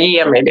ändå kan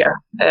ge mig det.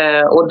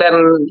 Och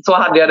så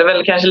hade jag det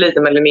väl kanske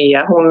lite med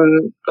Linnea.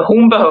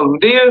 Hon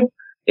behövde ju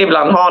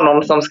ibland ha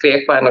någon som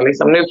skrek på henne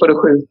liksom, nu får du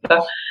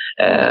skjuta.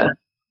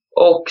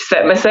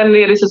 Men sen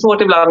är det så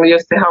svårt ibland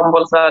just i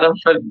handbollsvärlden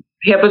för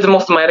helt plötsligt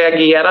måste man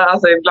reagera.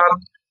 Alltså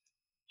ibland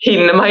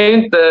hinner man ju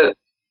inte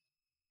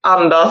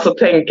andas och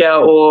tänka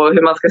och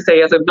hur man ska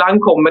säga. Så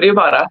ibland kommer det ju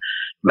bara.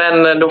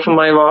 Men då får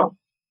man ju vara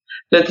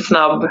lite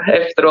snabb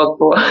efteråt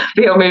på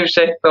be om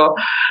ursäkt. Och,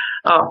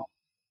 ja.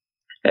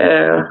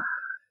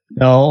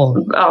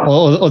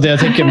 Och det jag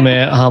tycker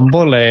med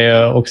handboll är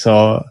ju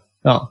också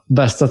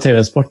bästa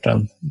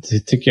tv-sporten.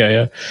 Det tycker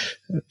jag.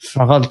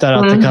 Framförallt är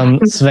att det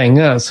kan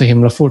svänga så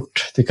himla fort.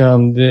 Det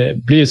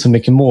blir så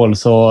mycket mål,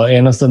 så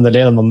ena stunden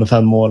leder man med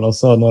 5 mål och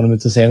så några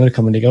minuter senare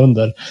kan man ligga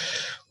under.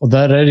 Och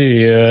där är det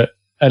ju,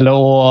 eller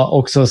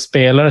också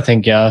spelare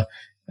tänker jag,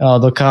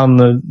 då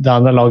kan det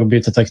andra laget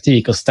byta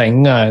taktik och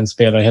stänga en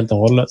spelare helt och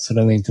hållet så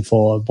den inte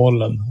får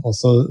bollen. Och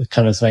så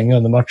kan det svänga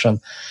under matchen.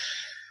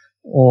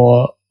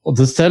 Och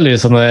det ställer ju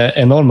sådana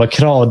enorma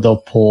krav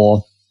då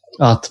på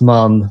att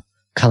man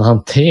kan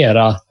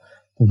hantera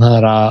de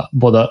här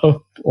både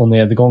upp- och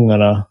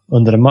nedgångarna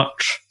under en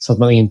match. Så att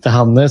man inte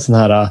hamnar i en sån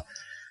här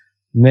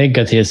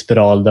negativ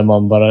spiral där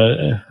man bara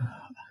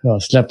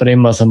släpper in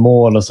massa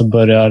mål och så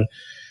börjar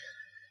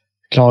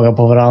klaga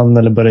på varandra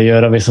eller börjar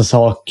göra vissa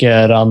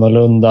saker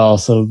annorlunda och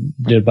så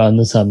blir det bara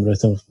ännu sämre.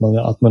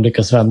 Att man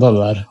lyckas vända det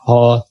där.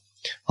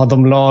 Har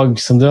de lag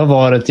som du har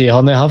varit i,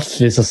 har ni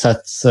haft vissa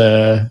sätt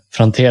för att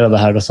hantera det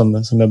här då,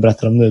 som jag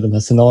berättar om nu, de här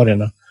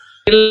scenarierna?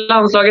 I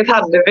landslaget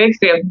hade vi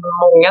extremt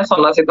många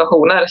sådana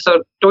situationer,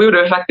 så då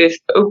gjorde vi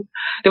faktiskt upp.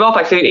 Det var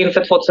faktiskt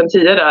inför 2010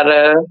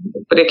 där,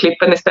 på det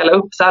klippen ni ställde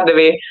upp, så hade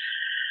vi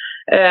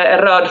en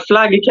röd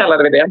flagg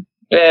kallade vi det.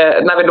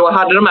 När vi då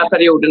hade de här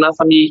perioderna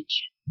som gick,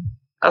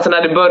 alltså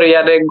när det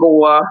började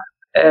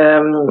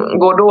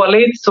gå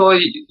dåligt, så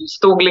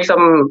stod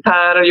liksom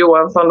Per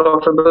Johansson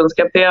då,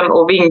 förbundskapten,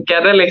 och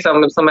vinkade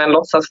liksom som en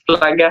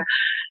låtsasflagga,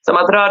 som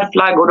att röd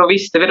flagg, och då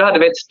visste vi, då hade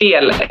vi ett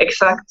spel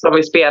exakt som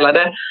vi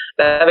spelade,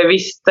 där vi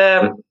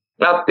visste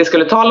att det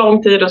skulle ta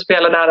lång tid att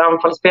spela det här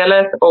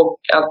anfallsspelet och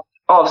att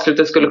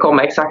avslutet skulle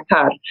komma exakt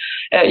här.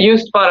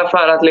 Just bara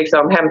för att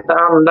liksom hämta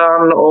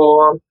andan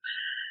och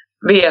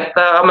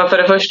veta, men för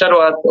det första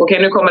då att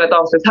okej, nu kommer ett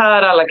avslut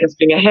här, alla kan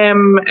springa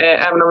hem,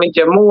 även om vi inte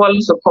gör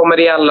mål så kommer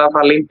det i alla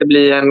fall inte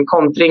bli en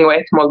kontring och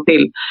ett mål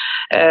till.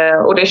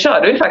 Och det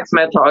körde vi faktiskt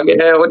med ett tag,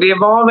 och det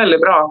var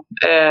väldigt bra,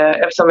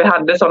 eftersom vi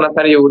hade sådana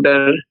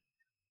perioder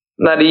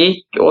när det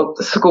gick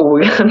åt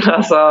skogen,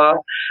 alltså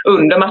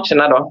under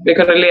matcherna då. Vi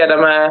kunde leda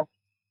med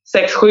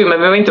 6-7,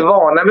 men vi var inte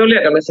vana vid att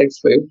leda med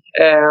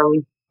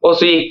 6-7. Och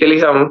så gick det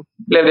liksom,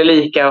 blev det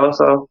lika och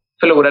så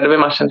förlorade vi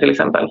matchen till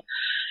exempel.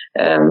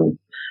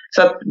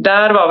 Så att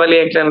där var väl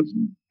egentligen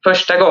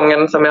första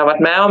gången som jag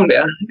varit med om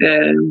det.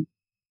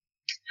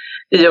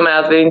 I och med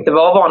att vi inte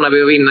var vana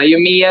vid att vinna. Ju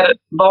mer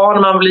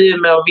van man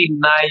blir med att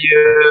vinna,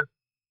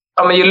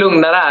 ju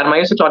lugnare är man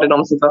ju såklart i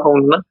de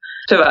situationerna.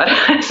 Tyvärr.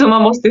 Så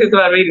man måste ju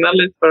tyvärr vinna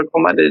lite för att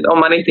komma dit. Om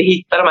man inte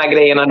hittar de här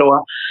grejerna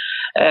då.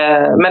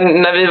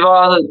 Men när vi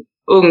var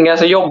unga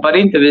så jobbade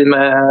inte vi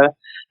med...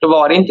 Då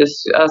var det inte,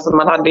 alltså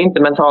man hade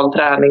inte mental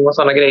träning och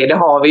sådana grejer. Det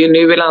har vi ju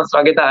nu i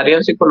landslaget. Där det är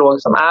en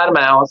psykolog som är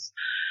med oss.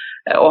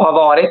 Och har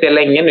varit det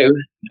länge nu.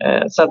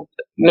 Så att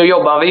nu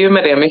jobbar vi ju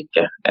med det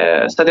mycket.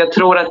 Så att jag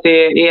tror att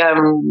det är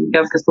en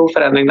ganska stor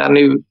förändring där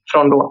nu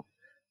från då.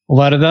 Och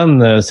vad är det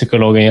den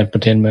psykologen hjälper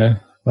till med?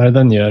 Vad är det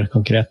den gör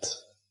konkret?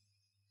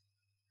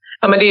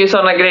 Ja, men det är ju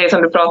sådana grejer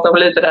som du pratade om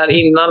lite där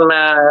innan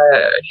med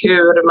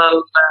hur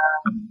man...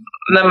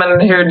 när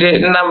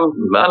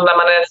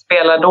man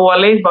spelar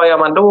dåligt, vad gör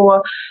man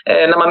då?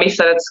 När man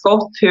missar ett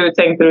skott, hur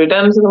tänkte du i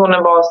den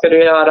situationen? Vad ska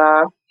du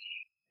göra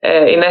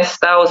i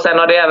nästa? Och sen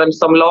har det även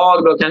som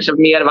lag då kanske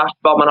mer varit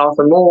vad man har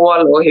för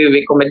mål och hur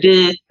vi kommer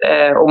dit,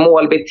 och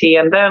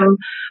målbeteenden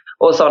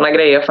och sådana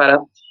grejer för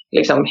att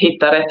liksom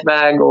hitta rätt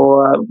väg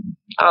och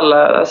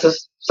alla, alltså,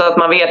 så att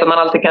man vet att man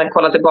alltid kan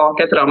kolla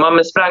tillbaka till dem. Ja,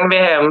 men sprang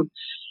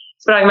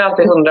vi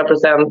alltid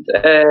 100%?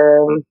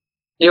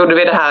 Gjorde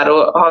vi det här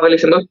och har vi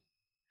liksom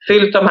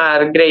uppfyllt de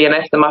här grejerna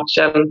efter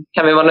matchen?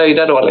 Kan vi vara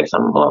nöjda då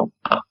liksom?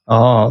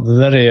 Ja, det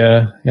där är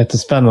ju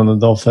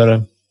jättespännande då,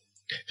 för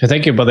jag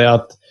tänker på det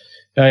att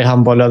jag är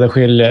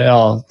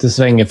handbollare, det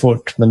svänger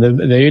fort, men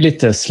det är ju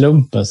lite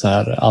slumpen så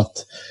här att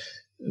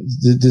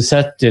du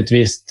sätter ett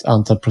visst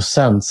antal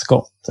procent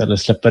skott eller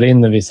släpper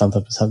in en viss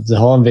antal procent. Du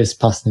har en viss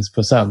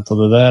passningsprocent, och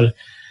det där,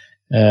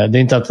 det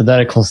är inte att det där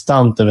är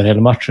konstant över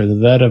hela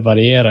matchen. Det där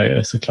varierar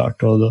ju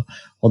såklart,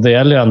 och det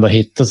gäller ju ändå att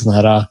hitta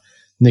sådana här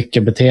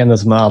nyckelbeteenden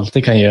som man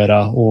alltid kan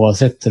göra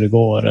oavsett hur det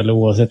går eller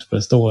oavsett vad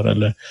det står,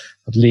 eller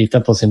att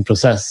lita på sin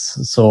process.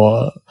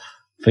 Så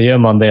för gör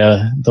man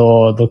det,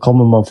 då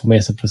kommer man få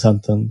med sig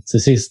procenten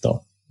till sist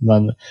då.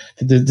 Men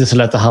det är så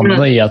lätt att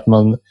hamna i att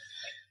man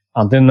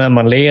antingen när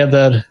man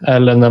leder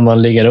eller när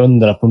man ligger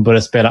under, att man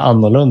börjar spela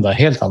annorlunda,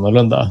 helt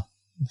annorlunda,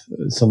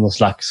 som någon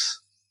slags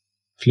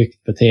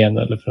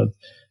flyktbeteende eller för att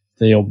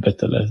det är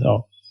jobbigt eller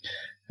ja.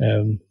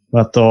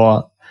 Men att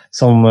då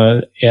som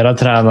era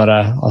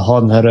tränare ha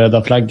den här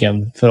röda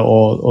flaggen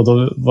och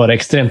då var det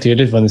extremt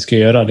tydligt vad ni ska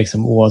göra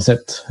liksom,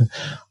 oavsett.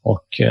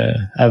 Och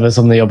även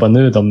som ni jobbar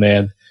nu då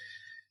med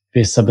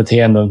vissa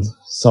beteenden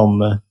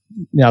som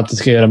ni alltid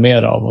ska göra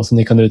mer av och som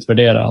ni kan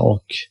utvärdera,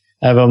 och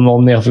även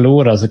om ni har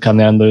förlorat så kan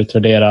ni ändå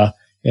utvärdera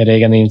er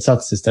egen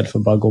insats istället för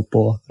att bara gå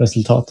på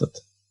resultatet.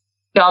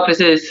 Ja,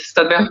 precis.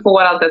 Så att vi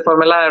får alltid ett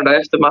formulär då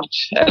efter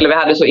match. Eller vi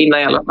hade så innan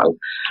i alla fall.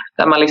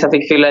 Där man liksom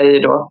fick fylla i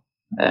då.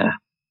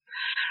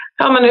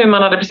 Men hur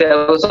man hade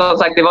presterat. Och som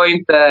sagt, det var ju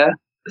inte...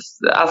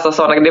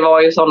 Alltså det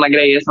var ju sådana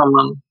grejer som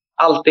man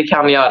alltid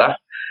kan göra.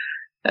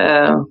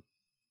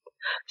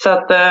 Så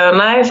att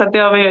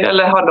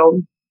har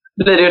de...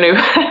 Det blir det ju nu.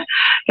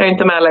 Jag är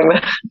inte med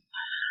längre.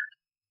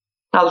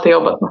 Alltid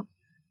jobbat med.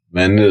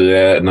 Men nu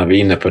när vi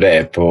är inne på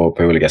det på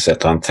olika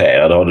sätt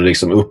hanterade, har du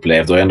liksom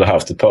upplevt och ändå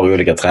haft ett par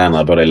olika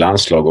tränare både i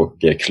landslag och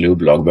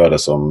klubblag, både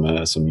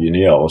som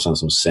junior och sen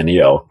som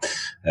senior.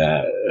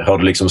 Har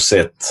du liksom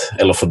sett,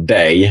 eller för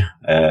dig,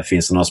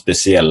 finns det några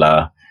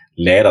speciella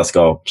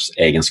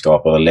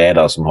ledarskapsegenskaper eller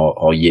ledare som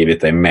har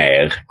givit dig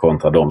mer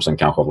kontra de som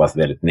kanske har varit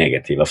väldigt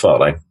negativa för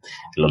dig?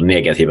 Eller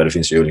negativa, det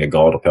finns ju olika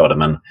grader på det,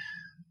 men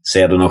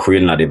ser du någon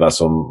skillnad i vad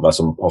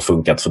som har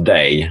funkat för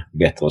dig,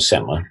 bättre och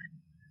sämre?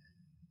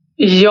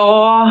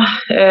 Ja,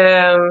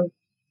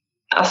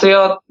 alltså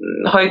jag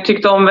har ju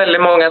tyckt om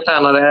väldigt många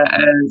tränare.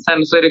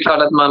 Sen så är det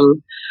klart att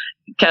man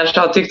kanske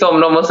har tyckt om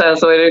dem och sen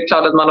så är det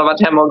klart att man har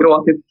varit hemma och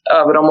gråtit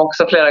över dem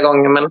också flera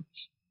gånger. Men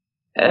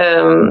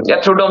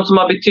jag tror de som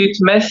har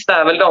betytt mest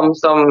är väl de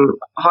som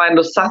har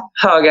ändå satt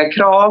höga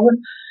krav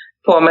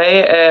på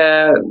mig,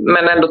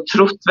 men ändå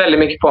trott väldigt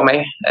mycket på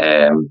mig.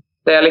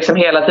 Där jag liksom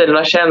hela tiden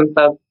har känt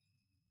att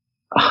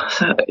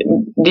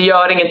det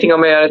gör ingenting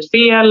om jag gör ett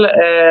fel.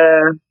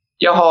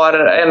 Jag har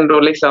ändå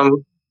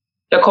liksom,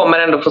 jag kommer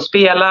ändå få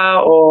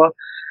spela och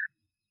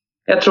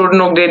jag tror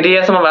nog det är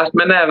det som har varit.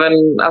 Men även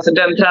alltså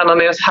den tränaren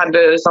jag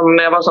hade som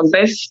när jag var som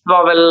bäst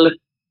var väl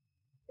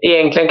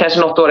egentligen kanske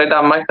något år i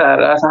Danmark där.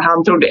 Alltså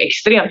han trodde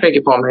extremt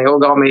mycket på mig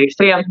och gav mig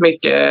extremt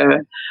mycket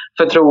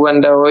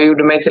förtroende och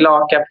gjorde mig till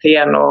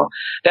lagkapten. Och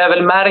det har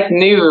väl märkt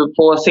nu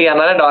på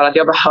senare dagar att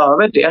jag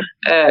behöver det.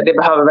 Det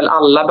behöver väl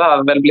alla,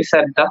 behöver väl bli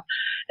sedda.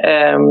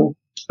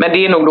 Men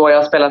det är nog då jag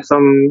har spelat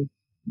som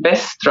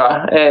bäst, tror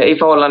jag, i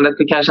förhållande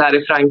till kanske här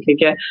i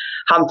Frankrike.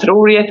 Han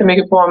tror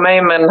jättemycket på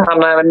mig, men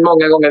han har även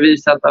många gånger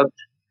visat att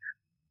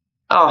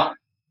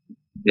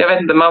jag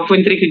vet inte, man får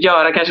inte riktigt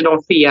göra kanske de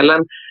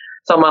felen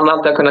som man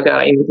alltid har kunnat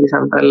göra in till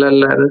exempel,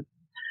 eller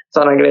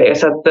sådana grejer.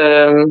 Så att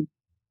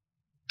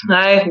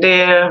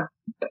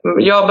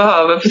jag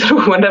behöver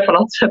förtroende på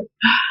något sätt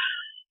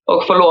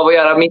och få lov att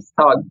göra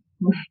misstag.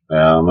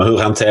 Ja, men hur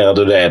hanterar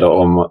du det då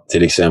om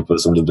till exempel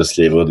som du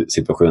beskriver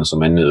situationen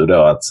som är nu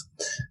då, att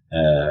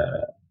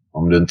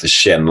om du inte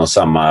känner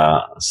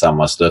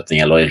samma stöttning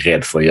eller är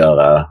rädd för att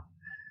göra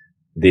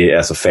det,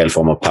 alltså fel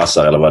form av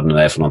passar eller vad det nu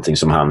är för någonting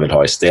som han vill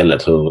ha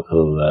istället,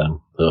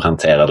 hur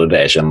hanterar du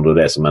det? Känner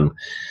du det som en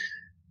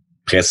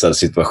pressad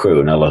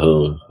situation eller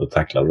hur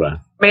tacklar du det?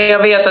 Men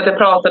jag vet att jag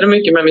pratade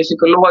mycket med min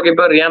psykolog i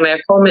början när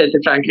jag kom hit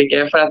till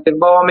Frankrike, för att det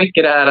var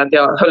mycket det här att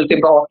jag höll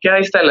tillbaka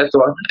istället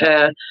då.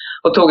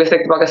 Och tog ett steg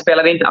tillbaka,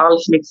 spelade inte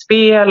alls mitt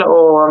spel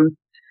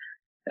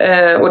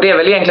och det är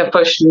väl egentligen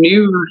först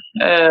nu,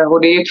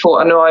 och det är ju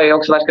nu har jag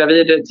också varit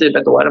gravid i typ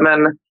ett år,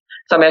 men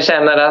som jag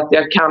känner att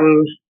jag kan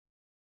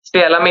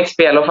spela mitt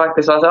spel och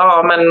faktiskt vara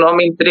så, men om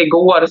inte det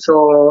går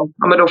så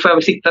men då får jag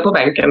väl sitta på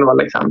bänken då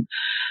liksom.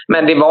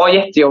 Men det var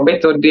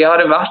jättejobbigt och det har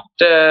det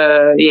varit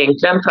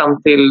egentligen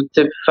fram till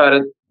typ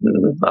för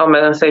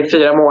säg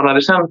 4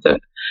 månader sedan typ.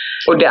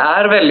 Och det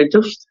är väldigt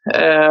tufft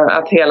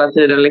att hela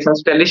tiden liksom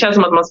spela. Det känns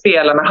som att man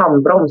spelar med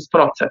handbroms på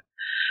något sätt.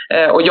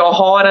 Och jag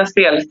har en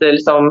spelstil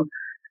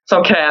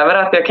som kräver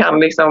att jag kan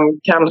liksom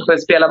kanske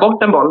spela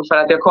bort en boll, för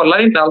att jag kollar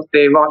inte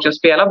alltid vart jag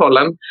spelar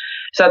bollen.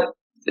 Så att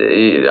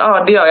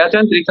det gör att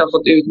jag inte riktigt har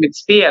fått ut mitt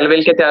spel,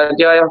 vilket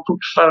jag är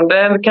fortfarande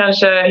en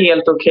kanske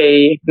helt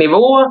okej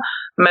nivå,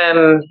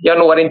 men jag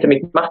når inte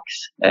mitt max.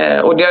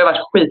 Och det har ju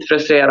varit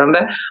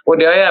skitfrustrerande. Och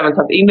det har jag även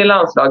tagit in i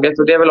landslaget,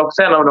 och det är väl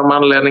också en av de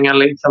anledningarna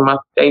liksom,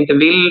 att jag inte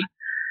vill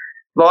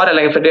vara det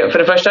längre. För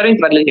det första har det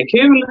inte varit lika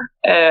kul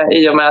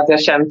i och med att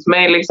jag känt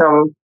mig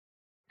liksom,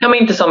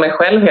 inte som mig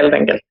själv helt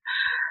enkelt.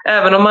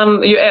 Även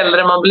om ju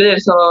äldre man blir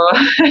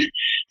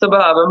så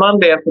behöver man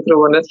det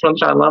förtroendet från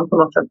tränaren på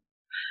något sätt.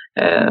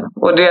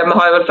 Och det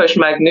har jag väl först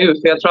märkt nu,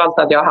 för jag tror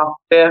alltid att jag har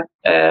haft det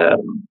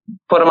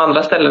på de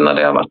andra ställena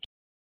där jag har varit.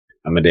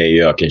 Ja, men det är ju,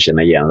 jag kan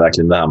känna igen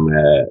verkligen det här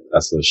med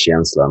alltså,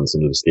 känslan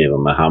som du beskriver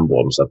med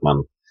handbroms, att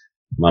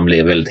man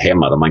blir väldigt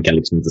hämmad och man kan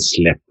liksom inte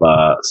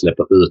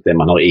släppa ut det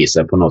man har i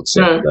sig på något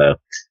sätt.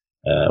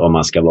 Om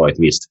man ska vara i ett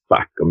visst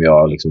fack. Om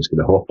jag liksom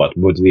skulle hoppa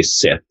på ett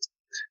visst sätt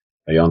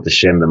och jag inte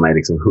kände mig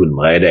liksom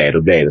 100 i det,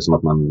 då blev det som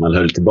att man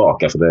höll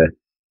tillbaka. För det,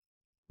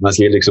 man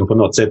ska liksom på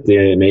något sätt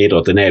med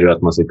idrotten är det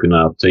att man ska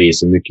kunna ta i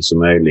så mycket som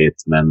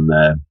möjligt, men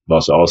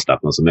vara så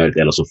avslappnad som möjligt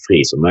eller så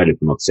fri som möjligt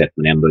på något sätt,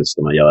 men ändå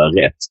ska man göra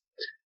rätt.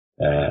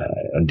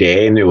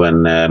 Det är nog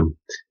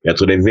jag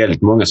tror det är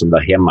väldigt många som blir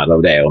hämmade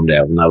av det, om det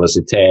är av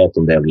nervositet,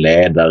 om det är av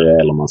ledare,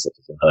 eller om man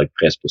sätter för hög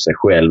press på sig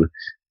själv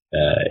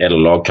eller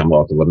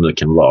lagkamrater, vad det nu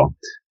kan vara.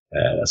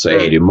 Så är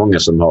det ju många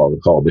som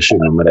har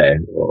bekymmer med det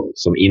och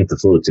som inte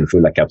får ut sin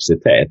fulla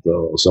kapacitet,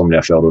 och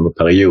somliga får det under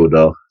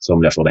perioder,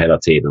 somliga får det hela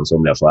tiden,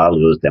 somliga får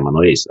aldrig ut det man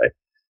har i sig.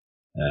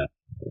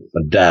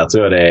 Där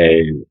tror jag det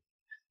är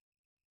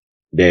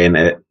det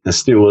är en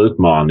stor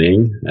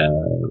utmaning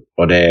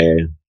och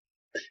det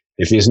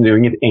finns nog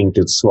inget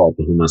enkelt svar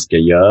på hur man ska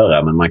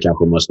göra, men man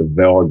kanske måste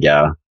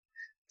våga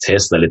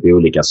testa lite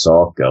olika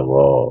saker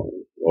och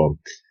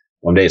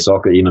om det är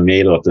saker inom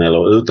idrotten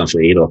eller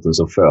utanför idrotten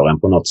som får en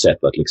på något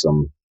sätt att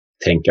liksom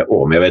tänka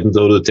om. Jag vet inte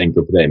hur du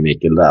tänker på det,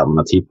 Mikael, där, men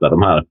att hitta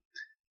de här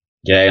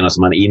grejerna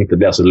som man inte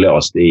blir så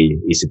låst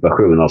i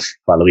situationer och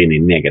faller in i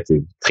en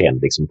negativ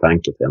trend, liksom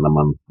tanketrend,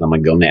 när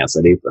man går ner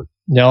sig lite.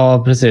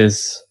 Ja,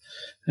 precis.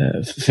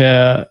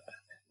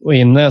 Och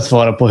innan jag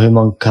svarar på hur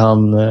man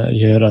kan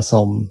göra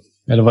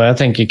eller vad jag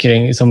tänker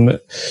kring som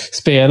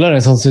spelare i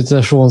en sån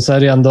situation, så är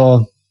det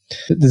ändå,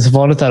 det är så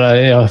vanligt att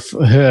jag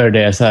hör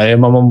det så här,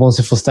 man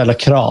måste få ställa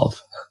krav.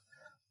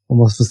 Man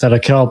måste få ställa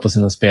krav på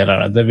sina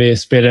spelare. Där vi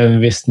spelar en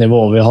viss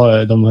nivå,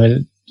 de har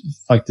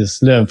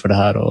faktiskt lön för det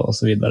här och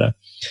så vidare.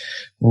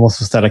 Man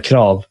måste få ställa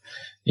krav.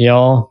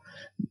 Ja,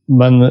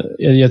 men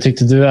jag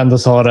tyckte du ändå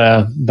sa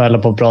det Bella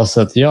på ett bra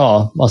sätt.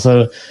 Ja,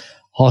 alltså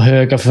ha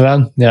höga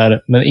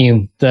förväntningar men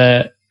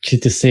inte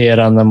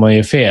kritisera när man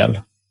gör fel.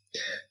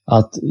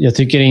 Jag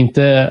tycker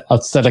inte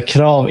att ställa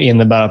krav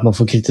innebär att man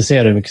får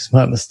kritisera hur mycket som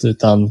helst,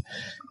 utan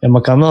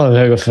man kan ha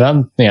höga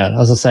förväntningar.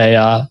 Alltså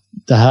säga,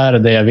 det här är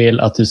det jag vill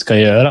att du ska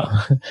göra.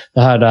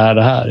 Det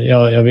här.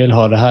 Jag vill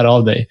ha det här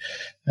av dig.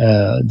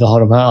 Du har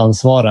de här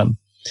ansvaren.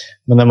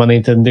 Men när man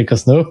inte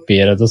lyckas nå upp i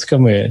det, då ska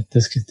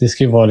det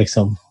ska ju vara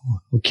liksom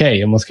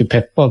okej. Och man ska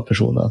peppa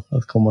personen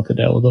att komma till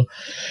det. Och då,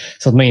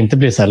 så att man inte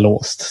blir så här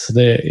låst. Så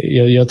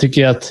jag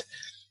tycker att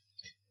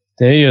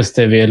det är just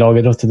det vi är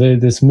lagidrott. Det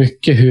är så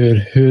mycket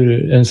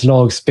hur ens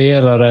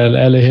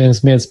lagspelare eller hur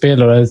ens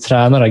medspelare eller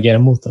tränare agerar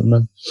mot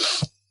den.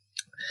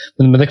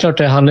 Men det är klart,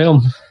 det handlar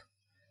om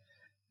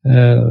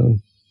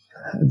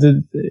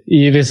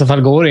i vissa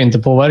fall går det inte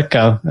att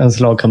påverka ens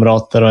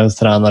lagkamrater och ens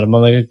tränare.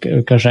 Man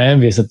kanske är i en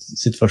viss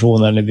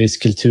situation eller en viss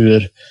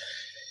kultur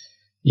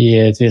i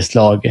ett visst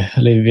lag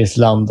eller i ett visst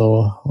land,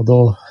 och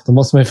då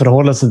måste man ju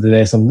förhålla sig till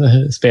det som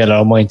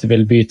spelare om man inte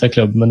vill byta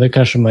klubb, men det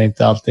kanske man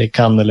inte alltid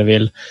kan eller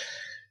vill.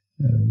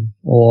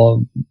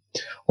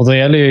 Och då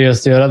gäller ju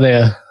just att göra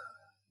det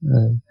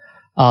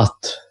att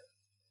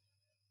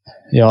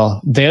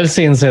dels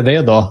inse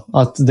det då,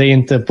 att det är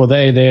inte på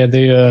dig, det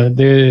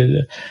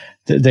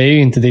är ju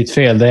inte ditt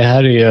fel. Det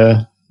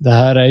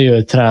här är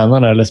ju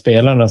tränarna eller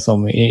spelarna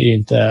som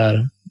inte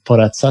är på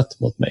rätt sätt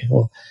mot mig.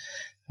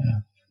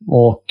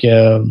 Och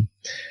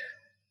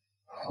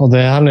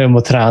det handlar ju om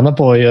att träna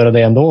på att göra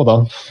det ändå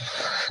då.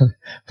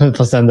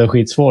 Fast ändå är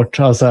skitsvårt.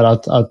 Alltså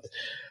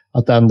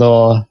att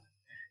ändå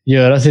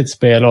göra sitt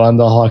spel och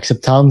ändå ha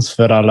acceptans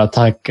för alla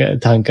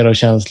tankar och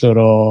känslor,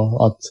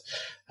 och att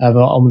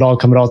även om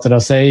lagkamraterna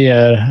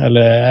säger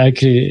eller är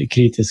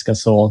kritiska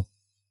så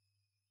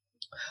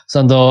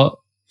ändå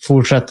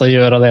fortsätta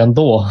göra det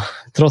ändå,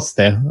 trots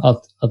det.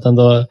 Att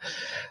ändå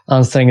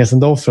anstränga sig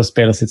ändå för att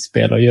spela sitt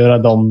spel och göra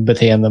de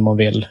beteenden man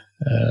vill.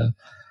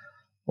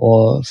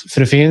 Och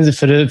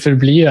för det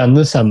blir ju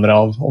ännu sämre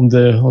om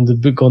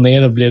du går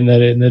ner och blir,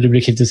 när du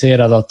blir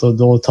kritiserad, att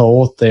då ta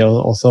åt dig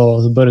och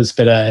så börjar du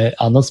spela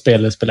annat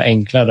spel, spela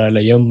enklare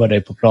eller gömma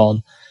dig på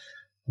plan.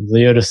 Då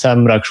gör du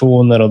sämre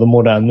aktioner och då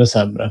mår du ännu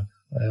sämre.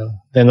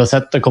 Det enda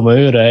sättet att komma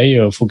ur det är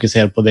ju att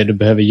fokusera på det du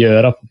behöver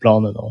göra på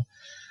planen och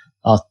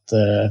att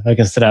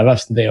verkligen sträva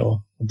efter det, och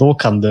då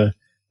kan du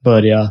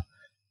börja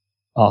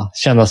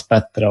kännas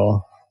bättre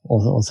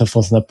och så få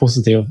en sån här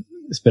positiv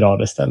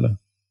spiral istället.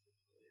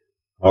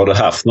 Har du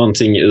haft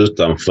någonting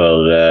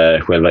utanför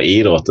själva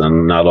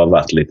idrotten när det har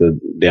varit lite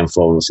den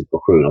form av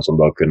situationer som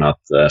du har kunnat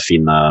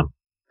finna,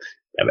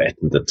 jag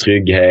vet inte,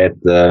 trygghet,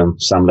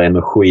 samla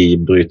energi,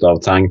 bryta av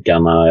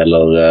tankarna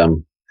eller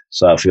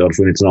så här? För har det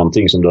funnits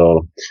någonting som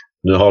du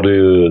nu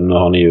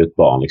har ni ju ett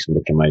barn, liksom,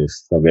 då kan man ju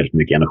få väldigt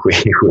mycket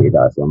energi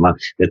därifrån.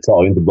 Det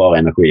tar ju inte bara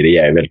energi, det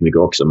ger väldigt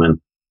mycket också.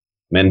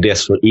 Men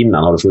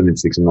dessförinnan har det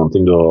funnits liksom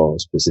någonting då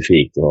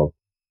specifikt och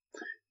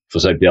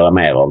försökt göra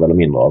mer av eller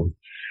mindre av?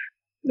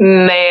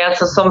 Nej,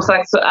 alltså som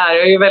sagt så är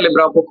jag ju väldigt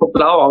bra på att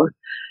koppla av.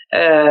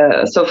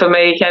 Så för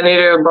mig kan det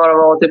ju bara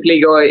vara att typ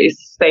ligga i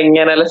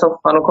sängen eller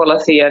soffan och kolla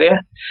serie.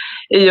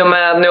 I och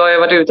med att nu har jag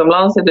varit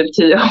utomlands i typ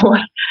 10 år.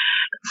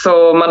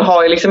 Så man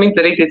har ju liksom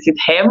inte riktigt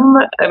sitt hem.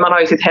 Man har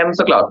ju sitt hem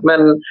såklart. Men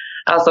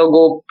alltså gå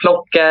och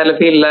plocka eller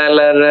pilla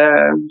eller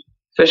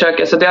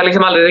försöka. Så det har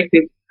liksom aldrig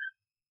riktigt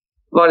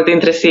varit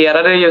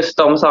intresserad i just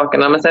de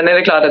sakerna. Men sen är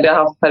det klart att jag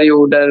har haft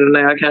perioder när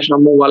jag kanske har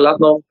målat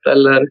något.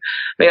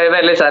 Men jag är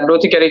väldigt så här, då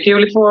tycker jag det är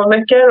kul i 2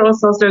 veckor och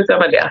så slutar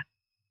jag med det.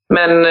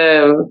 Men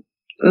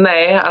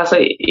nej, alltså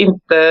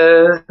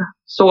inte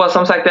så.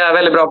 Som sagt, jag är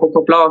väldigt bra på att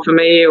koppla av. För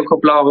mig och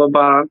koppla av och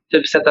bara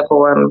typ sätta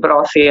på en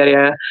bra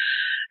serie.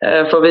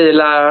 Få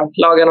vila,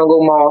 laga någon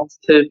god mat,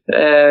 typ.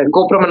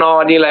 Gå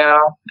promenad gillar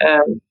jag.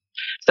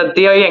 Så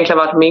det har egentligen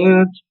varit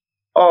min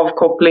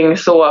avkoppling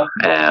så.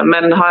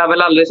 Men har jag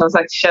väl aldrig som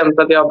sagt känt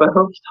att jag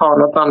behövt ha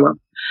något annat.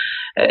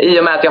 I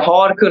och med att jag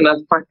har kunnat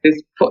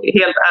faktiskt,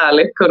 helt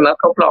ärligt kunnat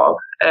koppla av.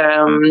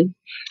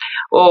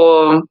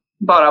 Och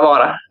bara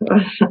vara.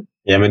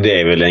 Ja, men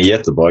det är väl en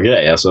jättebra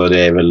grej. Alltså,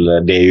 det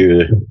är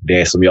ju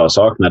det som jag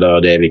saknade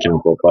och det vi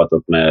kanske har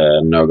pratat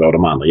med några av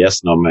de andra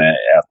gästerna om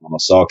är att man har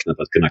saknat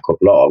att kunna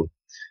koppla av.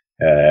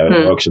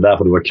 Det var också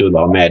därför det var kul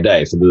att ha med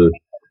dig, för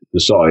du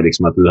sa ju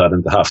liksom att du hade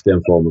inte haft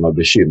den formen av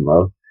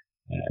bekymmer.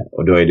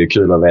 Och då är det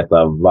kul att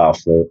veta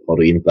varför har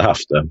du inte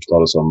haft det.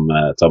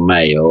 Ta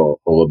mig och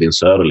Robin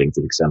Söderling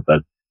till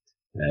exempel.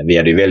 Vi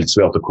hade ju väldigt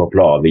svårt att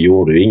koppla av. Vi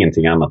gjorde ju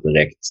ingenting annat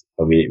direkt.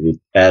 Och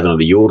även om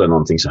vi gjorde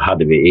någonting så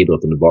hade vi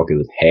idrotten i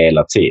bakhuvudet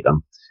hela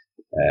tiden.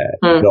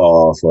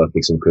 Idag för att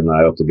liksom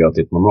kunna återgå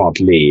till ett normalt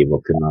liv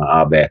och kunna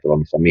arbeta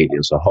med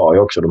familjen så har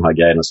jag också de här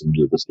grejerna som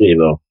du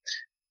beskriver.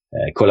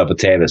 Kolla på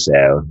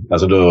tv-serier.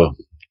 Alltså då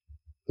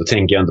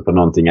tänker jag inte på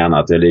någonting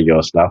annat. Jag ligger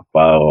och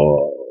slappar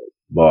och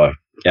bara,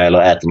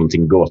 eller äter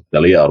någonting gott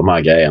eller gör de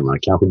här grejerna.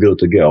 Kanske gå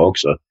ut och gå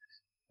också.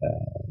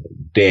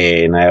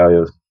 Det när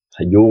jag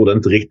gjorde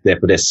inte riktigt det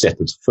på det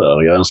sättet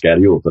förr. Jag önskar jag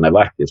hade gjort det när jag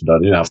var aktiv. För då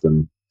hade jag haft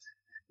en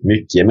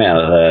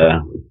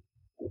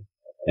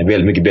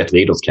väldigt mycket bättre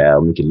idrottskarriär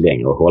och mycket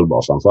längre och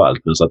hållbar framförallt.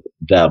 Men så att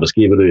där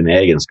beskriver du en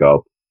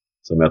egenskap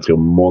som jag tror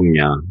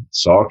många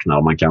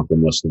saknar. Man kanske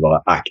måste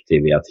vara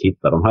aktiv i att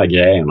hitta de här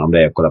grejerna. Om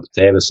det är att kolla på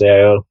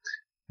tv-serier,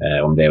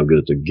 om det är att gå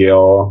ut och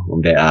gå,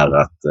 om det är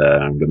att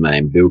gå med i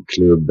en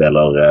bokklubb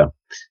eller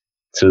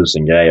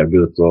 1000 grejer, gå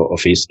ut och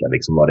fiska,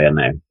 liksom vad det än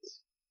är.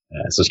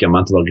 Så ska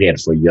man inte vara rädd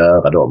för att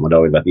göra dem. Och det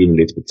har vi varit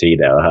inlyft på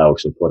tidigare här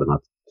också på den,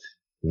 att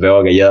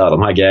våga göra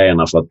de här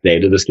grejerna, för att det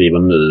du beskriver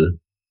nu,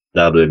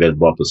 där du är väldigt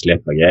bra på att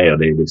släppa grejer,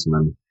 det är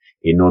liksom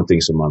är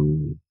någonting som man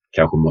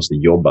kanske måste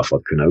jobba för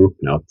att kunna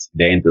uppnå.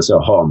 Det är inte så,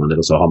 har man det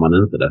eller så har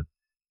man inte det.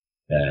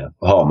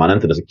 Har man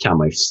inte det så kan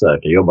man ju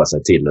försöka jobba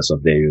sig till det, så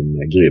att det är ju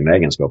en grym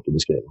egenskap du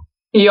beskriver.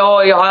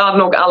 Ja, jag har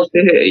nog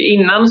alltid,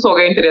 innan såg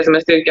jag inte det som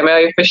en styrka, men jag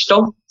har ju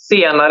förstått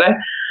senare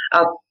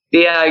att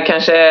det är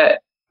kanske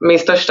min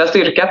största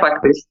styrka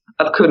faktiskt,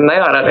 att kunna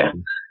göra det.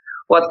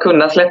 Och att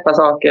kunna släppa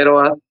saker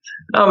och att,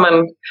 ja men,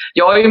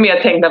 jag har ju mer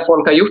tänkt när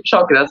folk har gjort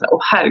saker att säga,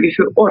 herregud,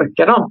 hur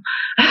orkar de?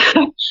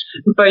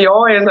 För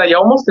jag är så här,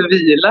 jag måste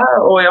vila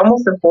och jag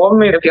måste få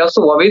mig, för jag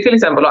sover ju till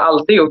exempel och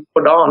alltid gjort på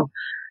dagen.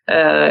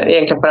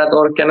 Egentligen för att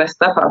orka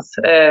nästa pass.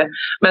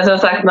 Men som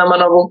sagt, när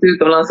man har bott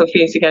utomlands så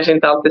finns det kanske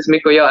inte alltid så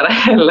mycket att göra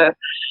heller.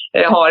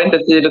 Jag har inte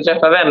tid att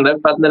träffa vänner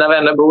för att mina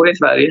vänner bor i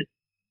Sverige.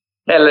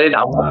 Eller i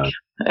Danmark.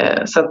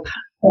 Så att,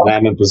 ja.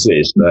 Nej, men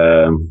precis.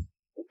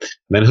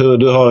 Men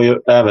du har ju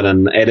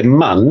även är det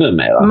man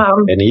numera?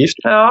 Man. Är ni gift?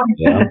 Ja.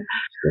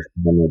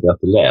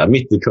 Gratulerar.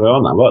 Mitt i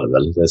corona var det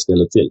väl? Det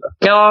ställde till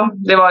det. Ja,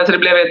 det var så det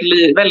blev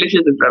ett väldigt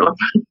litet bröllop.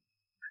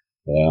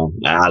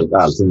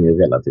 Allting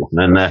är relativt.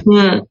 Men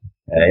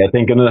jag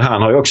tänker nu,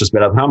 han har ju också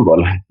spelat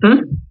handboll.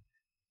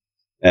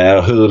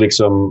 Hur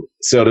liksom,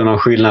 ser du någon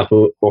skillnad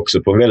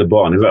också på en väldigt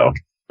bra nivå?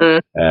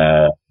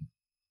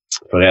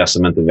 För er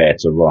som inte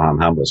vet så var han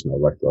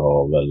handbollsmålvakt och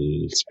har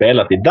väl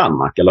spelat i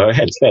Danmark, eller har jag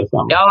helt fel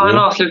fram? Ja,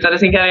 han avslutade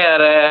sin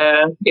karriär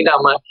i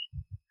Danmark.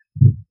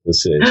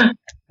 Precis.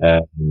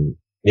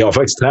 Jag har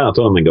faktiskt tränat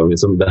honom en gång,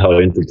 det hör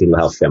ju inte till det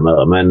här 5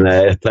 år, men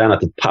jag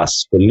tränat ett pass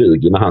på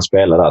Lugi när han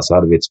spelade där, så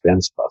hade vi ett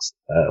spänstpass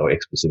och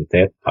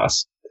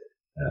explosivitetspass.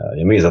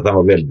 Jag minns att han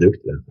var väldigt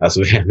duktig. Alltså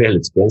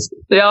väldigt spänstig.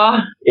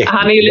 Ja,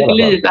 han är ju lite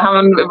liten.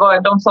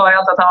 De sa ju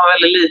alltid att han var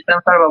väldigt liten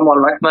för att vara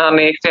målvakt, men han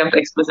är extremt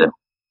explosiv.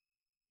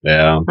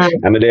 Ja,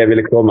 men det jag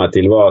ville komma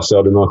till var,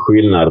 så du någon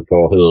skillnad på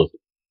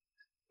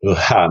hur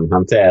han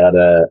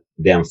hanterade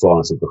den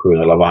formen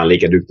situation, eller var han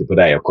lika duktig på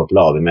det och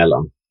koppla av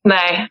emellan?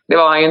 Nej, det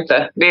var han ju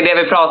inte. Det är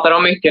det vi pratar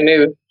om mycket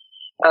nu.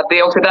 Att det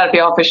är också därför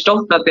jag har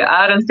förstått att det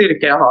är en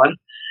styrka jag har.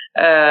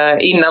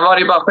 Innan var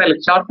det bara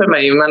självklart för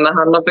mig, men när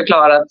han har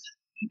förklarat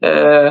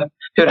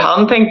hur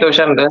han tänkte och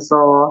kände, så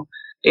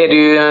är det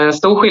ju en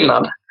stor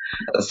skillnad.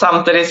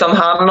 Samtidigt som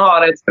han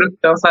har ett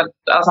fruktansvärt,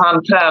 alltså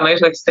han tränar ju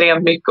så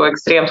extremt mycket och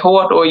extremt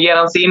hårt, och ger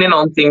han sig in i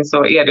någonting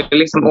så är det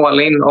liksom all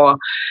in,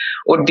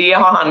 och det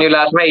har han ju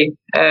lärt mig.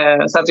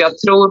 Så att jag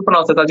tror på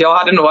något sätt att jag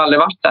hade nog aldrig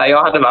varit där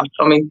jag hade varit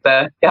om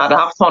inte jag hade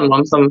haft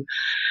honom som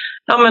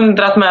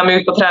dratt med mig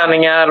ut på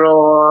träningar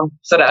och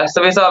sådär.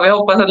 Så vi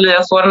hoppas att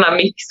Elias får den här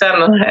mixen.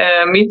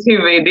 Mitt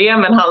huvud är det,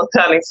 men hans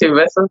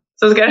träningshuvud,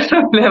 så ska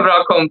det bli en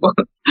bra kombo.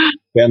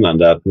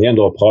 Spännande att ni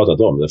ändå har pratat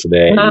om det, för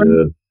det är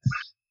ju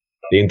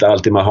det är inte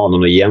alltid man har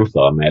någon att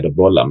jämföra med och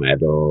bolla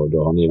med, och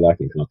då har ni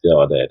verkligen kunnat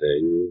göra det. Det är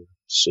ju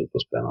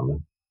superspännande.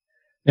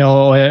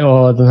 Ja,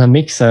 och den här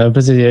mixen,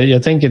 precis,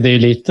 jag tänker det är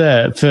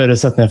lite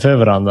förutsättningar för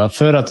varandra.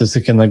 För att du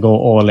ska kunna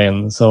gå all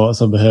in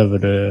så behöver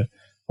du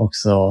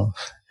också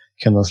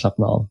kunna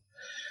slappna av.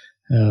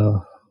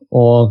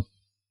 Och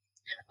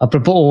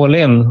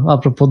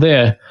apropå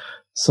det,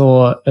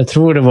 så jag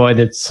tror det var i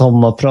ditt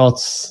sommarprat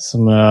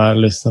som jag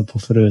lyssnade på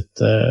förut,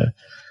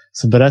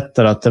 så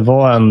berättade att det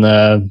var en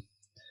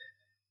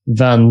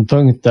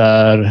vändpunkt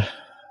där,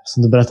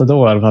 som du berättade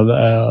då i alla fall,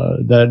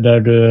 där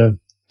du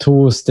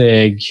tog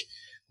steg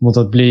mot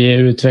att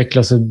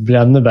utvecklas och bli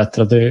ännu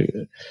bättre. Att du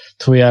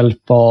tog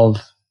hjälp av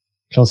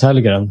Claes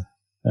Hellgren,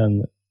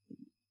 en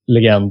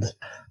legend,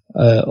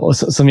 och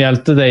som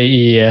hjälpte dig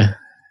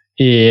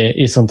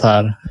i sånt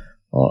här.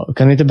 Och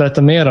kan du inte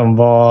berätta mer om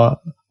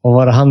Och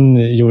vad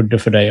han gjorde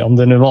för dig? Om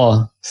det nu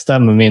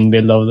stämmer min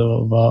bild av det,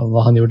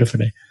 vad han gjorde för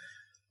dig?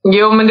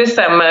 Jo, men det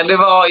stämmer. Det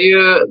var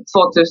ju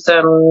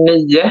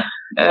 2009.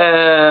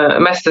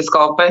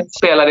 Mästerskapet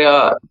spelade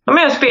jag.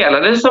 Jag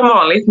spelade som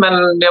vanligt, men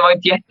det var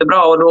inte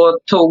jättebra. Och då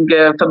tog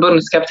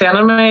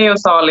förbundskaptenen mig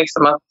och sa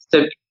liksom att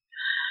typ,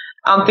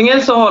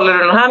 antingen så håller du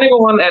den här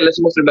nivån eller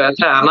så måste du börja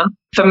träna.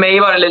 För mig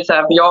var det lite så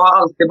här, för jag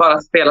har alltid bara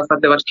spelat för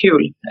att det varit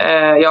kul.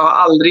 Jag har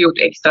aldrig gjort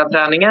extra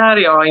träningar.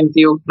 Jag har inte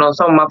gjort någon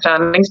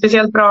sommarträning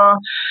speciellt bra.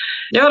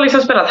 Jag har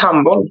liksom spelat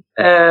handboll.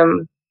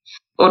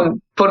 Och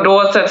på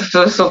då sätt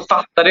så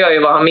fattade jag ju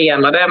vad han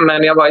menade.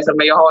 Men jag var ju så här,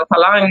 men jag har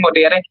talang och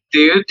det räckte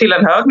ju till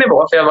en hög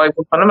nivå. För jag var ju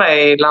fortfarande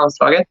med i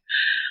landslaget.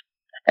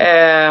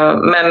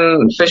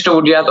 Men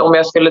förstod ju att om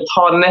jag skulle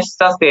ta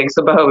nästa steg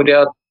så behövde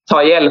jag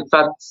ta hjälp. För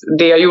att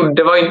det jag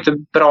gjorde var inte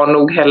bra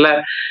nog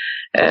heller.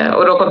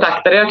 Och då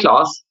kontaktade jag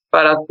Claes.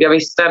 För att jag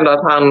visste ändå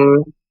att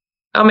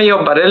han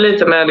jobbade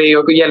lite med det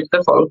och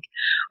hjälpte folk.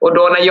 Och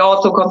då när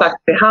jag tog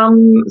kontakt till han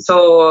så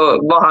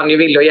var han ju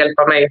villig att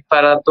hjälpa mig.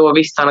 För att då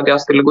visste han att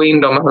jag skulle gå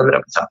in då med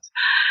 100%.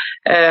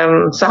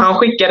 Så han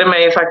skickade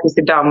mig faktiskt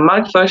till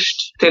Danmark först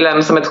till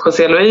en som heter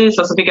José Luis.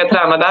 Och så fick jag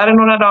träna där i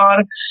några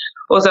dagar.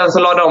 Och sen så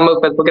lade de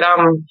upp ett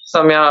program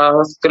som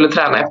jag skulle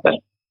träna efter.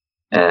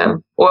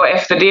 Och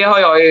efter det har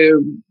jag ju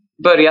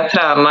börjat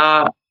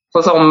träna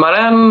på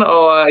sommaren.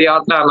 Och jag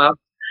har tränat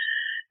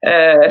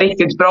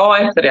riktigt bra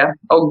efter det.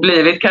 Och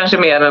blivit kanske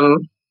mer en,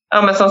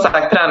 men som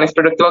sagt,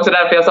 träningsprodukt. Det var också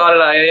därför jag sa det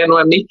där, jag är nog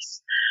en mix.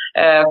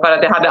 För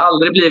att jag hade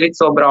aldrig blivit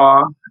så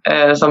bra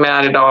som jag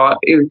är idag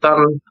utan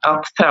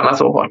att träna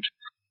så hårt.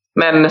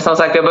 Men som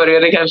sagt, jag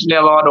började kanske när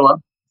jag var då,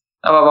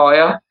 vad var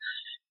jag?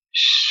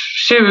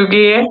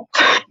 21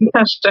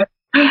 kanske.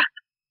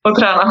 Och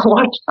träna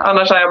hårt.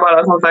 Annars har jag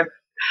bara som sagt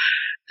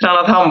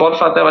tränat handboll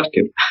för att det har varit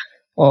kul.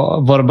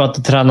 Och var det bara att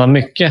du tränade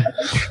mycket?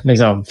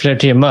 Liksom, fler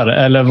timmar?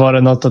 Eller var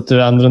det något att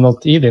du ändrade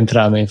något i din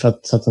träning så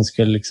att den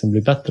skulle liksom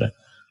bli bättre?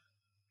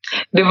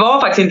 Det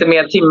var faktiskt inte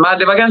mer timmar.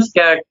 Det var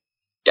ganska...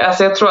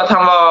 Alltså jag tror att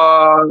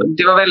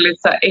det var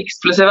väldigt så här,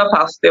 explosiva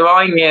pass. Det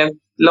var inget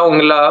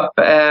långlöp.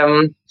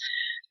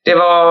 Det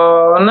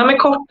var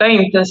korta,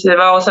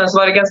 intensiva. Och sen så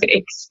var det ganska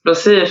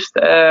explosivt.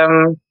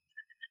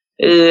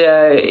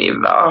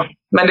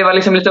 Men det var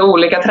liksom lite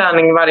olika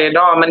träning varje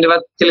dag. Men det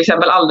var till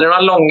exempel aldrig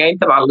några långa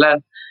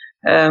intervaller.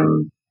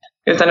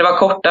 Utan det var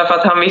korta för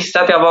att han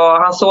visste att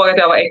han såg att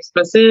jag var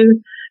explosiv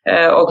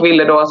och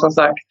ville då som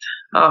sagt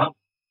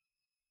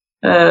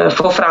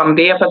få fram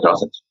det på ett bra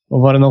sätt.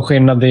 Och var det någon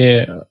skillnad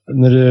i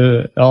när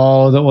du,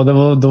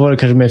 då var det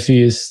kanske mer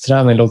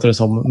fysträning låter det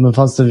som, men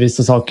fanns det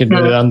vissa saker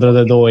du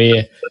ändrade då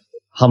i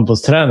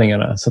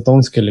handbollsträningarna så att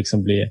de skulle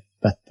liksom bli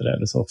bättre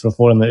eller så för att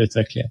få den här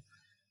utvecklingen?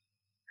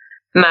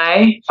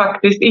 Nej,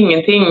 faktiskt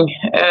ingenting.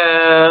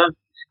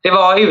 Det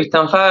var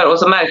utanför och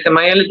så märkte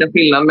man ju en liten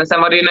skillnad. Men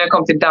sen var det ju när jag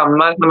kom till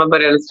Danmark när man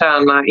började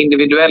träna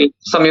individuellt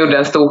som gjorde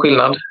en stor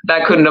skillnad.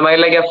 Där kunde man ju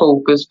lägga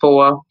fokus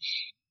på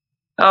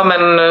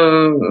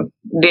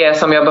det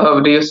som jag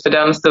behövde just för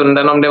den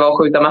stunden. Om det var att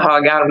skjuta med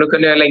höga arm, då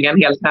kunde jag lägga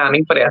en hel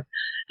träning på det.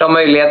 De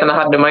möjligheterna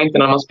hade man inte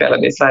när man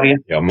spelade i Sverige.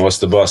 Jag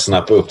måste bara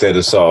snappa upp det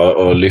du sa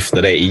och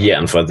lyfta det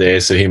igen för att det är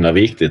så himla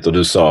viktigt. Och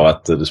du sa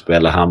att du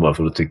spelade handboll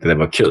för du tyckte det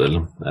var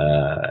kul.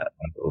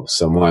 Och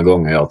så många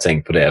gånger jag har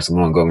tänkt på det. Så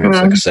många gånger jag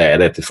försöker säga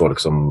det till folk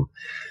som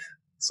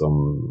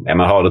man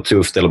har det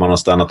tufft eller man har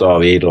stannat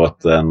av i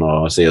idrotten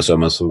och säger så,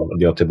 men så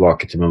går jag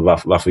tillbaka till men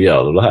varför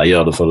gör du det här?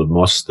 Gör det för att du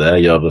måste?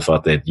 Gör det för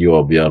att det är ett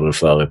jobb? Gör det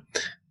för att du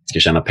ska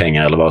tjäna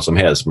pengar eller vad som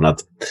helst? Men att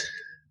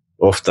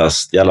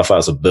oftast, i alla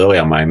fall, så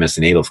börjar man med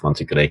sin idrott för man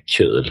tycker det är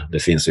kul. Det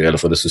finns ju, eller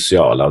för det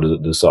sociala.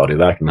 Och du sa det ju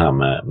verkligen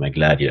här med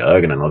glädje i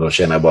ögonen. Och då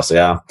känner jag bara så,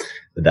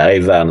 det där är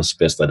världens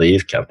bästa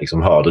drivkraft.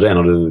 Liksom, har du det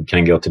och du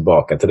kan gå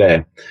tillbaka till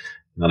det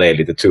när det är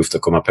lite tufft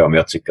att komma på, men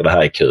jag tycker det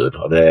här är kul.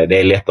 Och det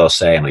är lättare att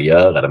säga än att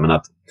göra det. Men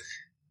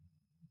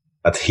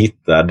att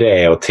hitta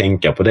det och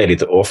tänka på det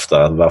lite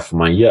ofta, varför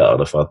man gör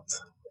det. För att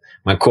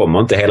man kommer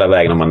inte hela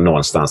vägen om man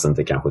någonstans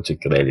inte kanske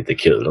tycker det är lite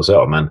kul och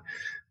så. Men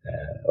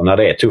och när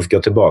det är tufft, gå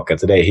tillbaka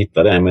till det,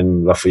 hitta det.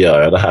 Men varför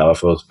gör jag det här?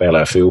 Varför spelar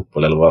jag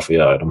fotboll? Eller varför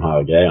gör jag de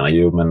här grejerna?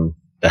 Jo, men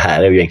det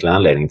här är ju egentligen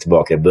anledningen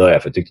tillbaka. Jag började för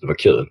att jag tyckte det var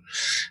kul.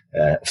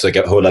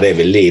 Försöka hålla det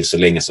vid liv så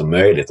länge som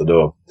möjligt. Och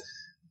då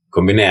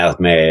kombinerat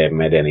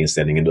med den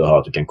inställningen du har,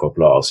 att du kan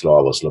koppla av, slå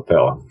av och slå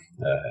på.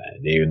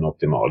 Det är ju en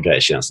optimal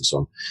grej, känns det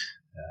som.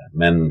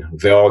 Men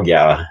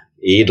våga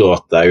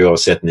idrotta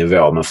oavsett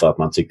nivå, men för att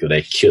man tycker det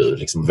är kul.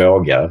 Liksom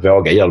våga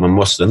göra det. Man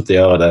måste inte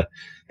göra det.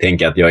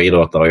 Tänka att jag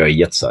idrottar och jag är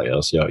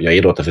jätteseriös. Jag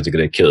idrottar för att jag tycker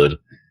det är kul.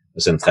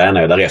 Och sen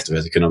tränar jag därefter för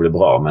att kunna bli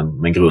bra.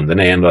 Men grunden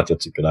är ändå att jag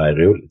tycker det här är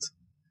roligt.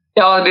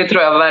 Ja, det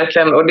tror jag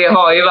verkligen. Och det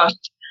har ju varit,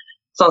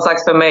 som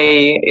sagt för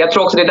mig, jag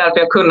tror också det är därför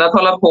jag kunnat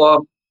hålla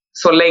på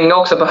så länge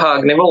också på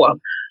hög nivå.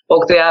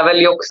 Och det är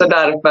väl också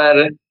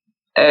därför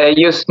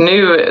just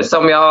nu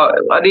som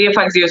det är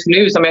faktiskt just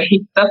nu som jag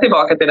hittar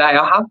tillbaka till det här.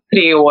 Jag har haft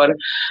 3 år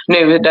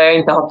nu där jag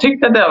inte har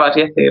tyckt att det har varit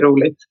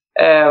jätteroligt.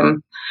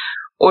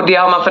 Och det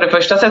har man för det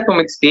första sett på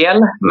mitt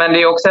spel. Men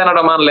det är också en av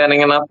de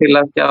anledningarna till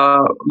att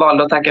jag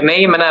valde att tacka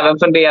nej. Men även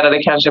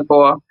funderade kanske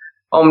på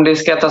om det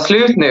ska ta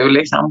slut nu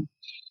liksom.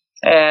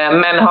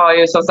 Men har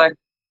ju som sagt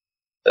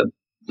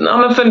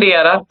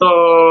funderat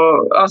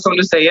och som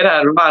du säger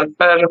där,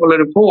 varför håller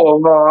du på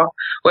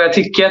och jag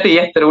tycker att det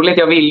är jätteroligt.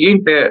 Jag vill ju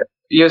inte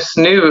just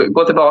nu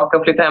gå tillbaka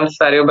och flytta hem till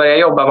Sverige och börja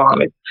jobba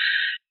vanligt.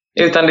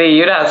 Utan det är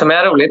ju det här som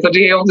är roligt. Och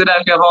det är också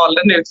därför jag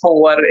valde nu 2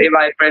 år i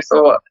Vipers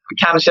och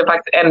kanske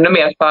faktiskt ännu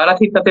mer för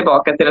att hitta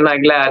tillbaka till den här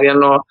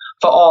glädjen och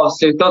få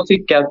avsluta och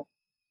tycka att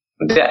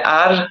det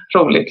är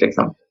roligt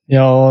liksom.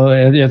 Ja,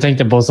 jag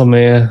tänkte på som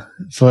i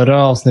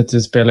förra avsnittet vi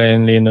spelade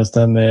in, Linus,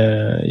 där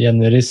med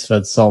Jenny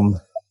Rissved, som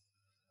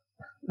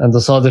ändå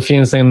sa att det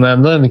finns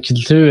en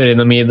kultur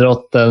inom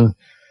idrotten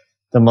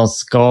där man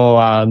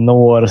ska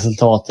nå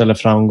resultat eller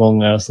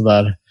framgångar och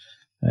sådär.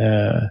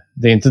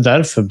 Det är inte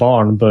därför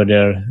barn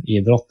börjar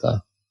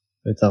idrotta,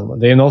 utan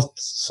det är något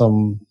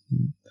som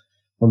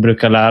man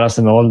brukar lära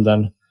sig med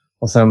åldern,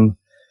 och sen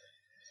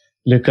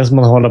lyckas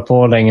man hålla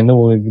på länge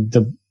nog,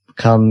 då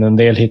kan en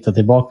del hitta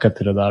tillbaka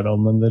till det där då.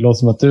 Men det låter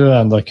som att du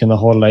ändå kunnat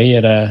hålla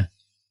i det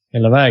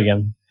hela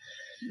vägen.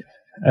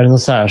 Är det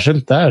något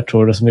särskilt där,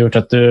 tror du, som gjort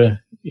att du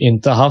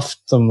inte har haft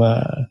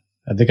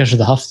det kanske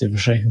du har haft i och för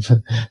sig,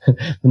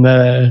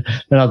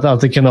 men att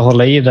alltid kunna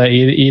hålla i det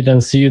i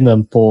den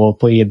synen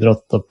på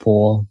idrott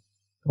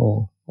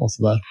och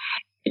sådär?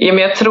 Ja,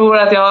 men jag tror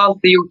att jag har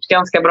alltid gjort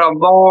ganska bra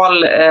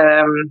val.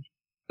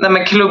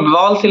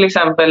 Klubbval till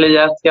exempel, i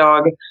att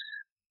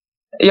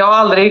jag har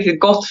aldrig riktigt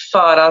gått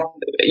för att...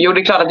 Jo,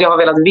 det är klart att jag har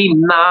velat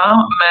vinna,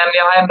 men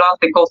jag har ändå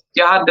alltid gått...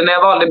 När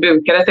jag valde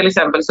Bukarest till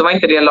exempel, så var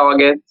inte det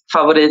laget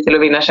favorit till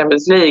att vinna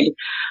Champions League.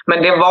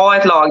 Men det var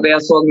ett lag där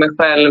jag såg mig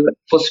själv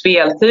få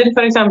speltid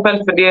för exempel.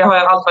 För det har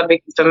alltid varit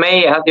viktigt för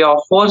mig att jag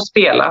får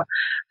spela.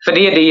 För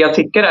det är det jag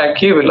tycker är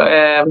kul.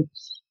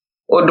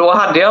 Och då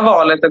hade jag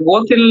valet att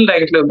gå till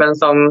den klubben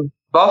som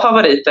var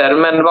favoriter,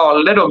 men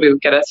valde då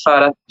Bukarest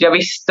för att jag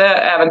visste,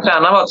 även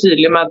tränaren var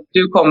tydlig med att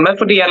du kommer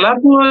få dela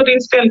på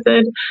din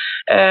speltid.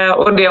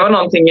 Och det var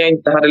någonting jag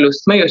inte hade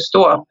lust med just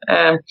då.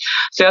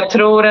 Så jag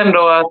tror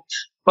ändå att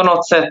på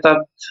något sätt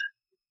att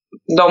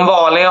de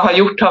valen jag har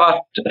gjort har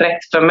varit rätt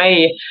för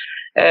mig.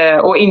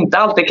 Och inte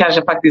alltid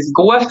kanske faktiskt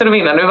gå efter att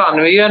vinna. Nu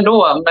vann vi ju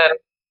ändå, men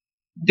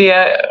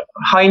det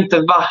har inte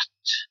varit...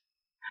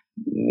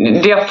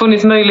 Det har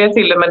funnits möjlighet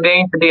till det, men det är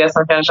inte det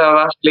som kanske har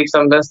varit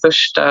liksom den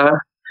största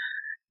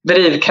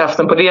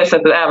drivkraften på det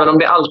sättet, även om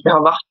det alltid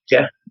har varit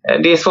det.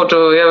 Det är svårt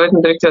att, jag vet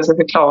inte riktigt hur jag ska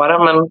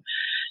förklara, men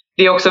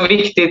det är också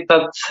viktigt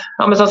att,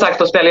 men som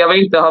sagt, att spela. Jag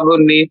vill inte ha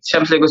vunnit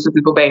Champions League och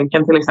suttit på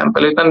bänken till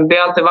exempel, utan det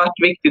har alltid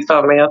varit viktigt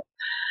för mig att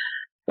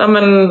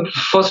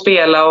få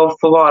spela och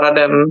få vara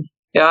den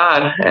jag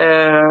är.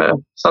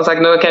 Som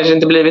sagt, nu har det kanske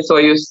inte blivit så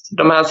just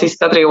de här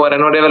sista 3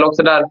 åren, och det är väl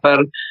också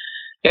därför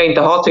jag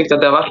inte har tyckt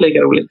att det har varit lika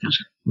roligt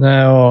kanske.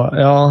 Nej,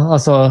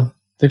 alltså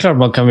det är klart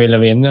man kan vilja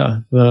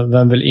vinna.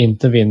 Vem vill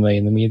inte vinna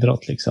inom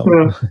idrott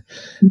liksom?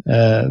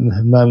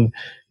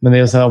 Men det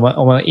är så här,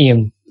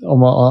 om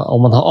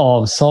man har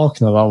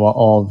avsaknad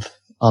av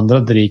andra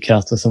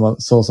drivkrafter,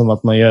 så som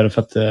att man gör det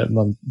för att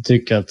man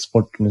tycker att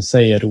sporten i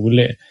sig är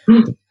rolig,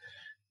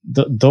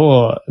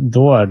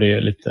 då är det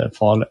ju lite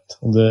farligt.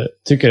 Om du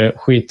tycker det är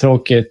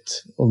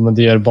skittråkigt och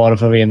du gör det bara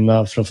för att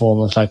vinna, för att få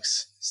någon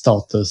slags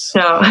status,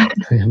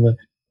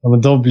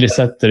 men då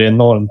sätter det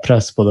enorm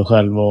press på dig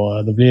själv,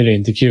 och då blir det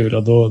inte kul,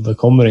 och då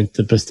kommer du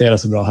inte prestera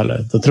så bra heller.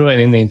 Då tror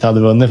jag inte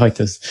hade vunnit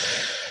faktiskt.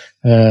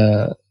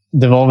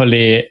 Det var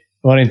väl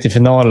var det inte i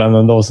finalen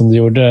ändå som du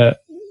gjorde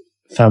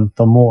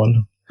 15 mål?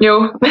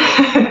 Jo.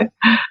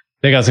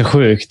 Det är ganska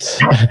sjukt.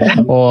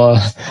 Och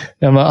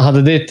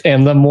hade ditt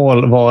enda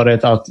mål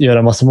varit att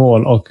göra massa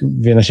mål och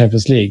vinna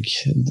Champions League,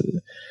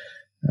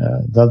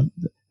 det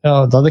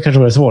hade kanske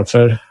varit svårt.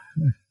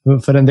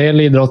 För en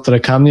del idrottare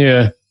kan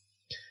ju...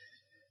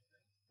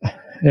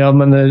 Ja,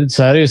 men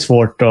så är det ju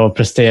svårt att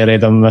prestera i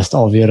de mest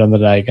avgörande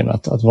lägena,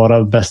 att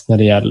vara bäst när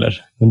det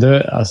gäller. Men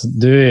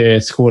du är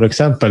ett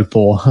skolexempel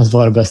på att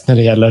vara bäst när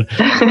det gäller.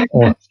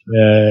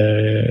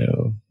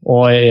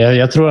 Och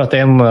jag tror att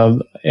en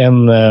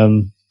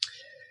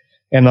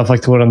av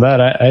faktorerna där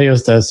är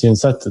just det här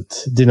synsättet,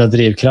 dina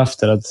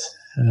drivkrafter,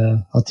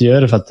 att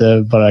göra det för att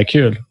det bara är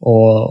kul.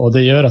 Och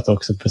det gör att du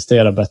också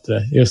presterar bättre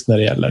just när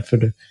det gäller, för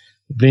det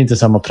blir inte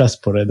samma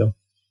press på dig då.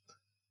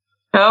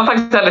 Jag har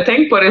faktiskt aldrig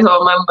tänkt på det så,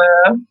 men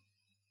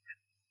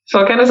så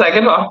kan det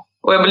säkert vara.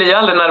 Och jag blir ju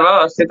aldrig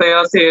nervös, utan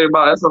jag ser det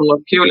bara som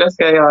något kul jag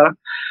ska göra.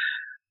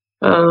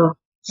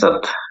 Så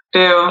att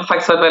det har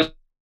faktiskt varit väldigt...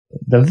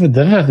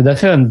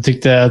 Därför jag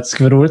tyckte att det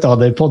skulle vara roligt att ha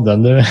dig i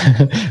podden.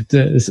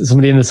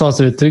 Som Linus sa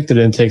så uttryckte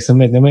du en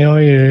tveksamhet. Men jag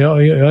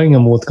har inga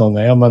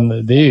motgångar. Ja,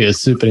 men det är ju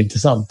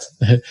superintressant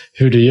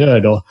hur du gör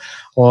då.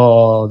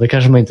 Och det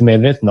kanske man inte är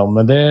medveten om,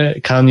 men det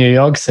kan ju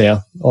jag se.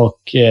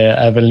 Och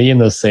även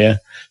Linus se,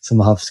 som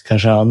har haft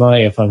kanske andra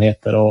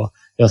erfarenheter. Och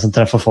jag som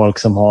träffar folk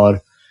som har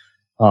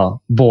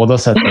båda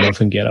sätten att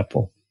fungera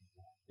på.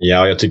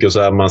 Ja, jag tycker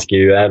så här, man ska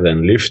ju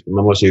även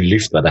man måste ju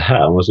lyfta det här.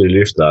 Man måste ju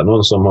lyfta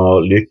någon som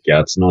har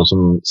lyckats, någon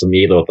som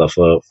idrottar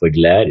för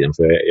glädjen.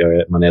 För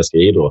man älskar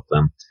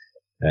idrotten.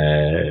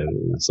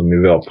 Som i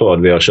vår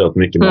podd, vi har kört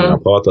mycket, många har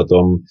pratat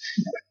om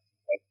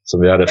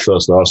som vi hade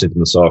första avsnittet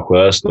med Sara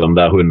Sjöström,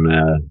 där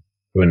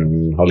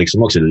hon har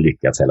liksom också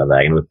lyckats hela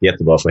vägen. Det var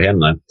jättebra för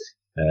henne.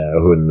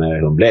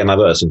 Hon blev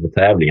nervös inför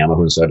tävlingarna, och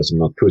hon såg det som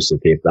något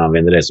positivt och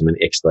använde det som en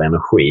extra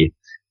energi,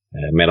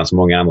 medan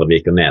många andra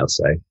viker ner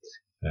sig.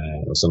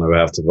 Och sen har vi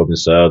haft Robin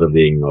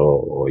Söderling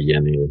och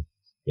Jenny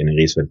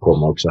Risfeldt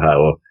kommer också här,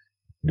 och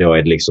då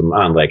är det liksom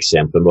andra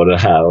exempel, både det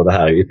här och det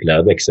här är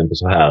ytterligare ett exempel.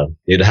 Så här,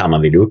 det är det här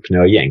man vill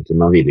uppnå egentligen.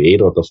 Man vill ju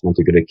idrotta för man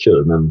tycker det är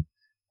kul, men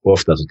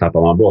ofta så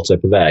tappar man bort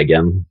sig på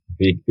vägen.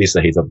 Vissa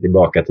hittar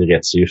tillbaka till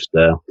rätt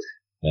syfte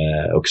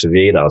och så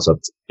vidare. Så att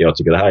jag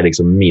tycker det här är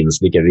liksom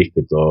minst lika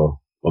viktigt, och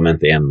om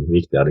inte än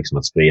viktigare, liksom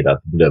att sprida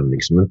att glöm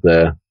liksom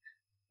inte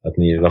att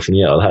varför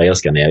ni gör det här.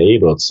 Älskar ni er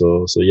idrott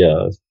så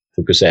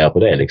fokusera på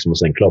det liksom. Och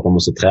sen klart man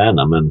måste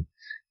träna, men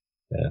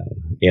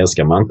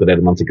älskar man inte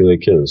det man tycker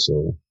är kul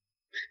så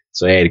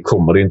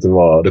kommer det inte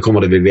vara, då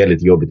kommer det bli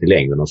väldigt jobbigt i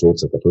längden att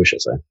fortsätta pusha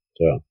sig,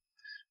 tror jag.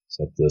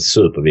 Så att det är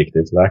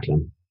superviktigt,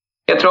 verkligen.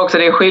 Jag tror också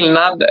det är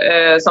skillnad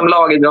som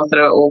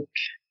lagidrottare och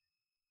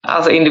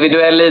alltså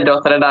individuell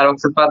idrottare där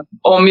också. För att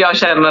om jag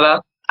känner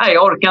att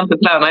jag orkar inte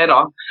träna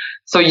idag,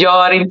 så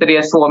gör inte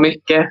det så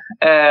mycket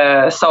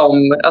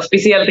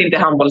speciellt inte i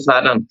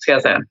handbollsvärlden, ska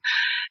jag säga.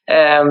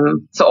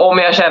 Så om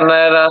jag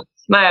känner att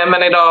nej,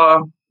 men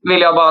idag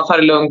vill jag bara ta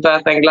det lugnt och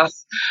äta en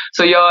glass,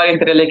 så gör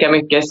inte det lika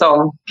mycket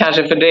som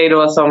kanske för dig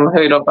då som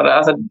höjdhoppare.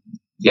 Alltså,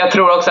 jag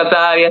tror också att det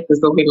är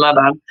jättestor skillnad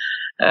där.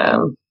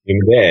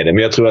 Det är det,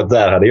 men jag tror att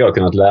där hade jag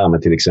kunnat lära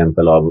mig till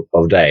exempel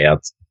av dig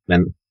att,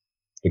 men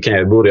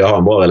borde jag ha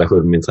en bra relation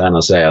med min tränare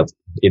och säga att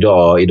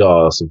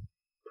idag så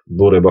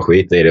borde jag bara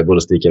skita i det, jag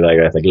borde sticka iväg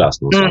och äta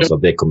glass någonstans, så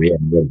att det kommer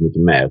igen väldigt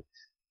mycket mer.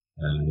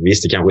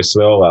 Visst, det kanske är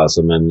svårare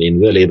som en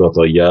individuell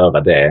idrottare att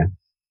göra det.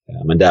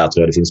 Men där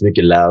tror jag det finns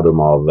mycket lärdom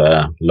av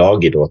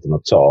lagidrotten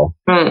att ta.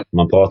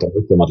 Man pratar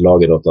mycket om att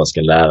lagidrottare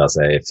ska lära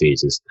sig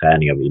fysisk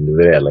träning av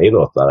individuella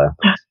idrottare.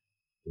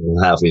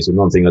 Men här finns ju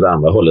någonting åt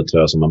andra hållet,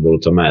 tror jag, som man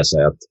borde ta med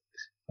sig.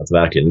 Att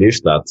verkligen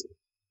lyfta att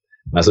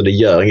alltså det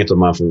gör inget om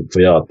man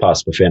får göra ett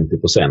pass på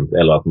 50%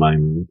 eller att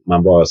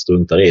man bara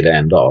struntar i det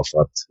en dag,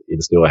 för att i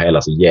det stora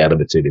hela så ger det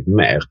betydligt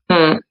mer.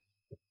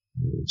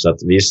 Så att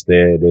visst,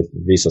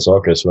 vissa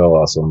saker är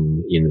svåra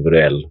som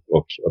individuell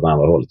och åt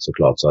andra hållet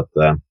såklart. Så att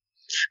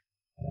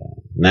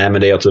nej,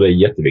 men jag tror det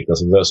är jätteviktigt.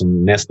 Alltså,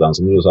 nästan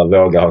som du sa,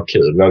 våga ha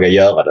kul. Våga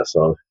göra det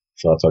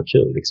för att ha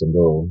kul. Liksom.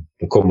 Då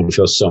kommer du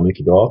få så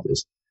mycket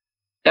gratis.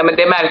 Ja, men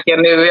det märker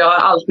jag nu. Jag har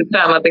alltid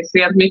tränat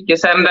extremt mycket.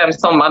 Sen den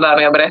sommaren där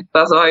när jag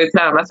berättade så har jag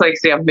tränat så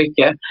extremt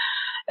mycket.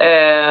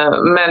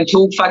 Men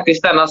tog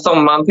faktiskt denna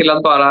sommaren till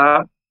att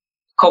bara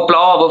koppla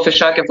av och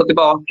försöka få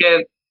tillbaka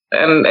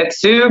ett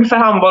sug för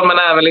handboll, men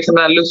även liksom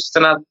den här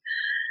lusten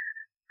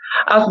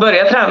att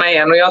börja träna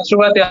igen. Och jag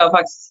tror att det har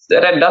faktiskt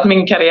räddat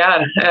min karriär.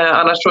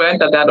 Annars tror jag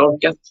inte att det hade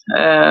orkat.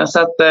 Så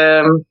att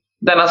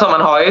denna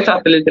sommaren har jag ju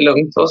tagit det lite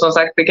lugnt. Och som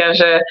sagt, det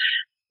kanske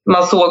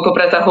man såg på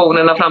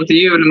prestationerna fram till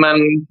jul, men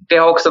det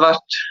har också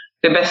varit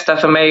det bästa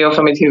för mig och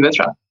för mitt huvud,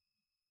 tror jag.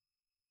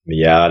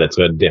 Ja, det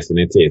tror jag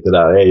definitivt. Det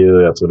där är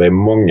ju, jag tror det är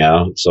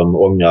många som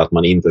ångrar att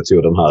man inte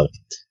tog de här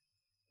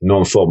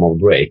någon form av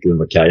break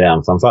under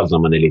karriären, framförallt när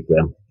man är lite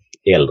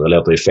äldre,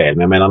 låter det fel.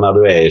 Men jag menar, när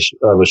du är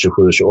över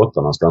 27-28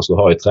 någonstans, du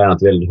har ju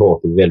tränat väldigt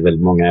hårt i väldigt,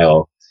 väldigt många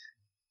år.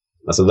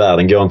 Alltså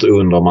världen går inte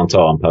under om man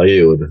tar en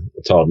period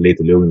och tar det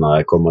lite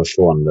lugnare, kommer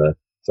ifrån det,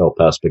 får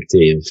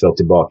perspektiv, får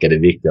tillbaka det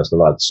viktigaste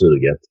av allt,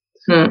 suget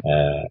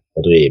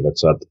och drivet.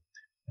 Så att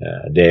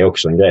det är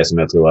också en grej som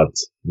jag tror att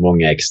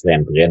många är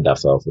extremt rädda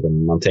för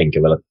man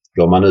tänker väl att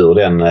går man ur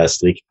den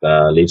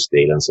strikta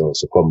livsstilen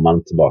så kommer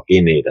man tillbaka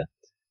in i det.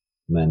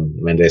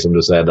 Men det är som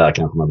du säger, där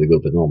kanske man bygger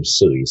upp ett enormt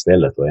sug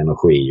istället och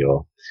energi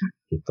och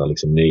hittar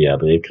liksom nya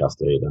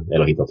drivkrafter i det.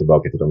 Eller hittar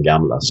tillbaka till de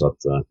gamla. Så att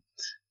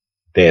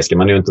det ska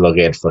man ju inte vara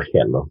rädd för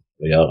heller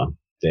att göra.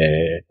 Det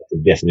är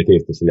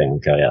definitivt att förlänga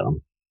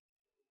karriären.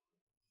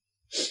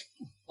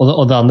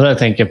 Och det andra jag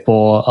tänker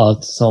på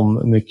att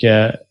som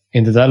mycket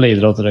individuella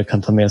idrottare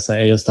kan ta med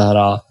sig är just det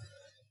här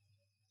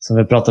som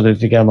vi pratade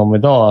lite grann om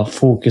idag,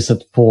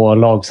 fokuset på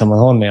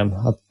lagsammanhållningen.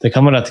 Att det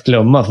kan man rätt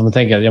glömma, för man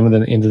tänker att det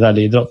är en individuell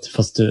idrott,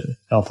 fast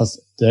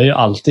du är ju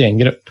alltid en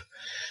grupp.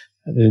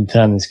 Du är en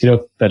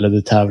träningsgrupp, eller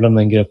du tävlar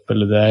med en grupp,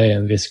 eller du är i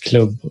en viss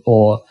klubb.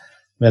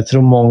 Men jag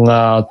tror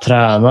många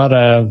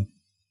tränare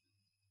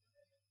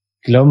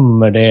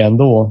glömmer det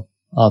ändå,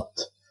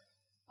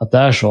 att det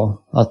är så.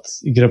 Att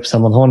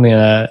gruppsammanhållningen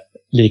är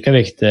lika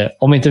viktig,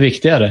 om inte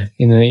viktigare,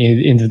 i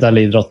individuell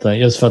idrotten,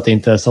 just för att det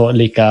inte är så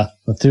lika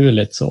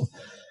naturligt så.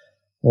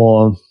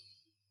 Och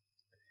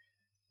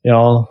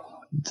ja,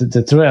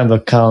 det tror jag ändå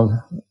kan.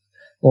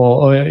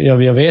 Och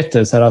jag vet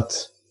det så här att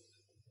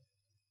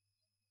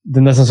det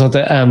är nästan så att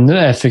det är ännu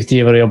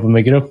effektivare att jobba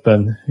med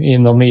gruppen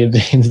inom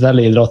individuell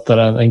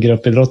idrottare än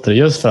gruppidrottare,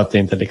 just för att det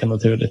inte är lika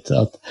naturligt.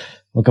 Att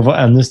man kan få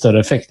ännu större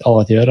effekt av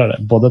att göra det,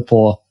 både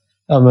på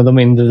med de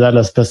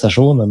individuella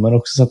prestationerna, men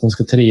också så att de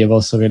ska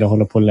trivas och vilja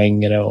hålla på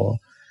längre och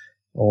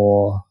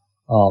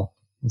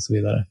så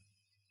vidare.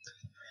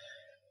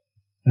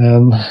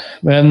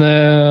 Men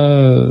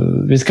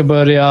vi ska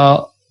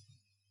börja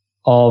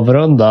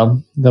avrunda.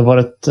 Det har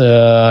varit,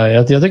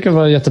 jag tycker det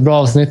var ett jättebra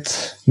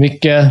avsnitt.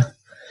 Mycket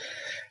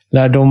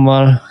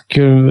lärdomar,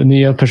 kul,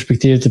 nya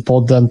perspektiv till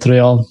podden tror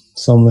jag,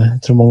 som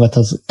jag tror många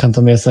kan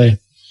ta med sig.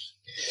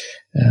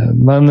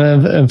 Men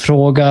en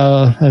fråga,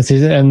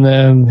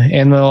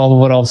 en av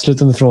våra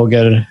avslutande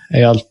frågor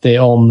är alltid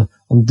om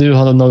du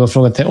hade någon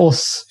fråga till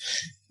oss,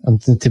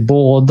 antingen till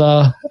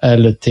båda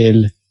eller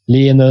till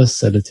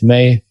Linus eller till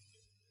mig.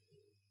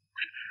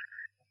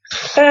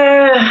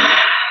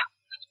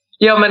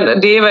 Ja,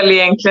 men det är väl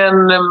egentligen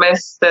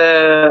mest...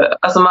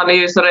 alltså man är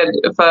ju så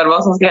rädd för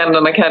vad som ska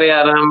hända när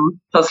karriären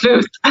tar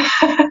slut.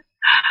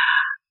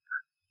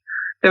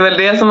 Det är väl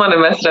det som man är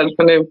mest rädd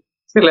för nu,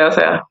 skulle jag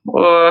säga.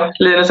 Och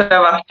Linus har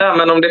varit där,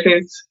 men om det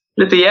finns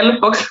lite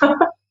hjälp också.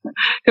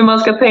 Hur man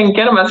ska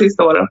tänka de här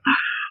sista åren.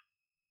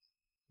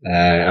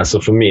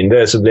 Alltså för min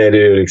del så blev det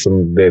ju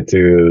liksom, det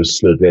tog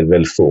slut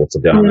väldigt fort, så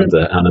att jag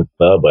hann inte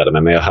förbereda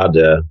mig. Men jag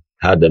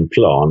hade en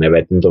plan. Jag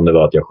vet inte om det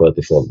var att jag sköt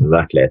ifrån med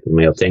verkligheten,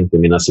 men jag tänkte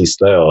mina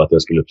sista år att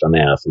jag skulle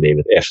planera för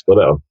livet efter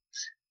då.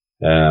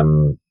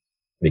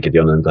 Vilket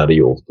jag nu inte hade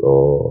gjort,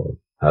 och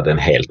hade en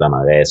helt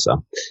annan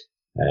resa.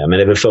 Men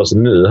det är väl först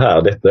nu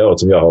här, detta år,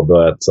 som jag har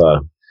börjat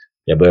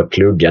jag börjar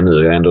plugga nu.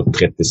 Jag är ändå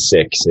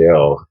 36 i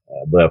år.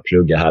 Jag börjar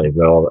plugga här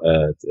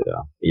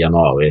i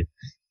januari.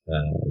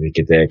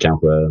 Vilket är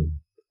kanske,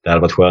 det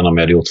hade varit skönare om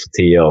jag hade gjort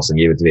för 10 år sedan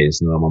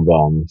givetvis. Nu har man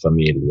barn,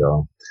 familj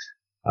och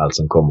allt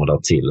som kommer där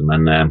till.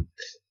 Men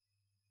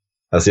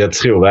alltså jag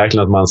tror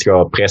verkligen att man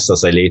ska pressa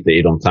sig lite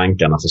i de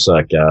tankarna,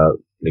 försöka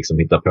liksom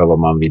hitta på vad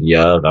man vill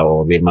göra.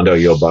 Och vill man då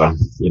jobba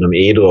inom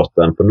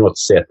idrotten på något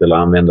sätt eller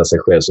använda sig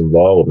själv som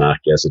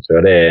varumärke, så tror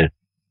jag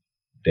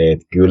det är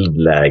ett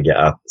guldläge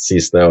att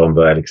sista åren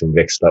börja liksom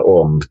växla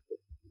om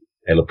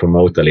eller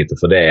promota lite,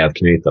 för det är att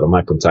knyta de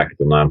här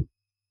kontakterna.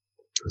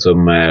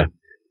 Som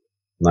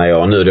när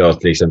jag nu då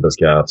till exempel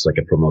ska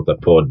försöka promota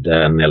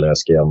podden eller jag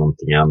ska göra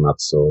någonting annat,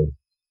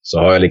 så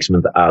har jag liksom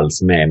inte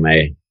alls med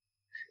mig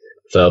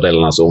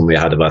fördelarna som om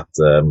jag hade varit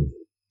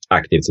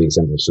aktiv till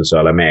exempel på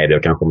sociala medier,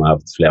 kanske man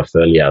haft fler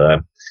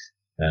följare.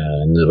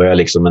 Nu var jag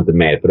liksom inte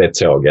med på det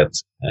tåget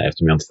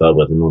eftersom jag inte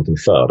förberett någonting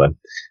för det.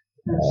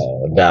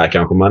 Där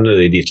kanske man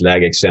nu i ditt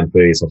läge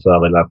exempelvis har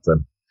fördel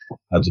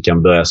att du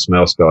kan börja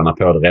småspåna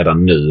på det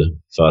redan nu,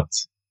 för att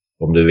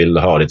om du vill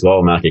ha ditt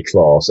varumärke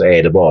kvar så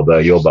är det bara att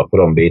börja jobba på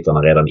de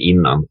bitarna redan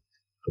innan.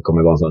 Det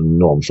kommer att vara en sån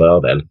enorm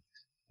fördel.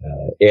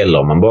 Eller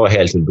om man bara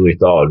helt vill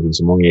bryta av. Det finns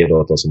så många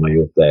idrottare som har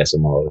gjort det,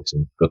 som har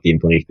liksom gått in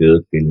på en riktig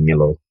utbildning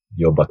eller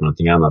jobbat med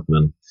någonting annat.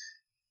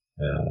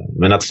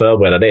 Men att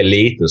förbereda det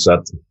lite, så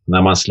att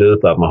när man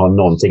slutar att man har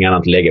någonting annat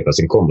att lägga på.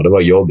 Sen kommer det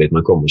vara jobbigt,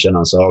 man kommer känna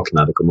en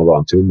saknad, det kommer vara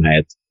en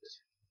tomhet.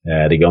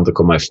 Det går inte att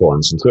komma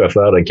ifrån. Sen tror jag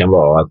fördelen kan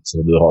vara att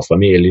du har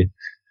familj,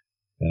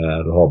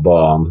 du har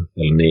barn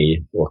eller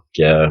ni,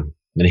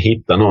 men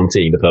hitta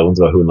någonting. Det behöver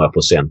inte vara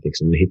 100%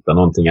 liksom, men hitta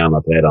någonting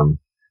annat redan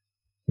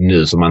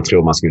nu som man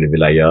tror man skulle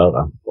vilja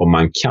göra. Om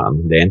man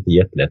kan, det är inte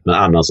jättelätt, men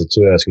annars så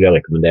tror jag skulle jag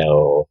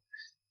rekommendera,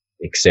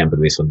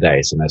 exempelvis för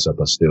dig som är så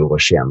pass stor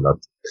och känd,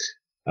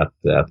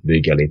 att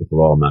bygga lite på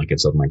varumärket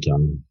så att man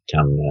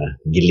kan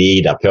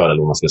glida på det, eller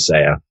vad man ska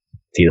säga,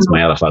 tills man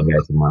i alla fall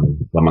vet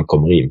vad man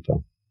kommer in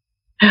på.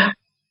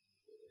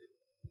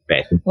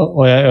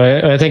 Och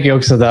jag tänker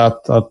också det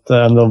att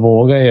ändå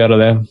våga göra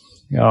det.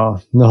 Ja,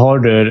 nu har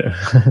du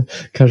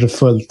kanske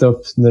fullt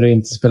upp när du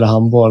inte spelar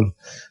handboll.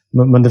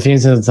 Men det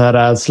finns en sån här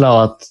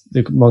rädsla att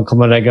man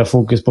kommer lägga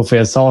fokus på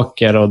fel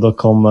saker och då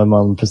kommer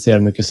man prestera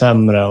mycket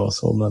sämre och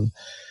så.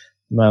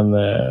 Men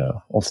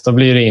ofta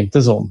blir det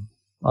inte så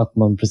att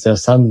man presterar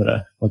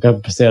sämre. Man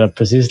kan prestera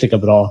precis lika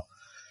bra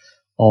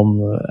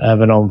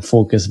även om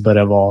fokus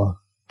börjar vara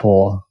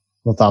på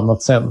något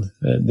annat sen.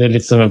 Det är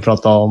lite som vi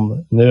pratar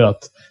om nu,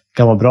 att det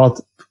kan vara bra att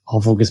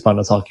ha fokus på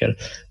andra saker.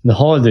 Nu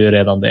har du ju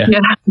redan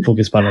det,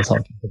 fokus på andra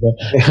saker.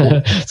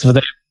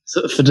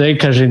 för det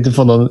kanske inte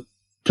får någon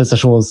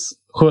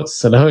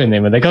prestationsskjuts eller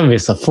höjning, men det kan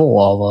vissa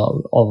få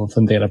av att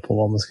fundera på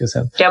vad man ska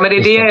säga. Ja, men det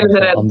är det jag är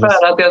lite rädd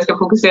för, att jag ska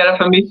fokusera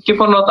för mycket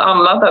på något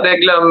annat, att jag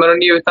glömmer att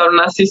njuta av den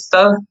här sista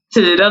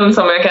tiden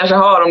som jag kanske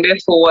har, om det är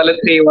 2 eller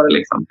 3 år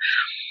liksom.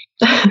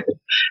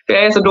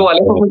 Jag är så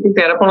dålig på att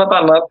fokusera på något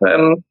annat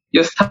än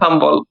just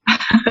handboll.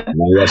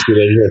 Men jag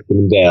skulle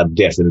rekommendera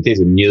definitivt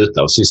att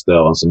njuta av sista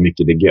åren så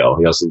mycket det går.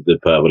 Du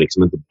behöver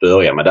liksom inte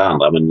börja med det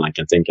andra, men man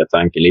kan tänka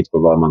tanken lite på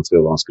vad man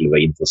tror man skulle vara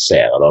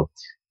intresserad av.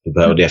 Du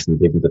behöver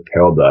definitivt inte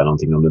påbörja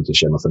någonting om du inte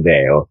känner för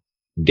det. Och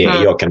det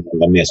jag kan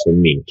göra mest för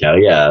min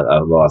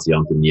karriär var att jag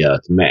inte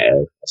njöt mer.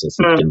 Alltså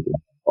jag fick inte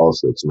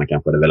avslut som man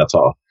kanske hade velat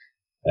ha.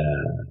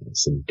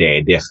 Så det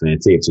är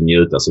definitivt att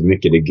njuta så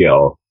mycket det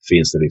går.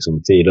 Finns det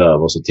liksom tid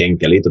över, så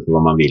tänka lite på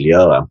vad man vill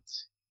göra.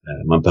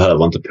 Man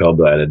behöver inte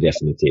påbörja det,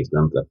 definitivt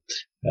inte.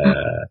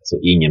 Så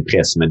ingen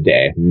press med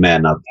det.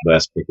 Men att börja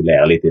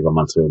spekulera lite i vad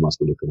man tror man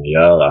skulle kunna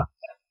göra.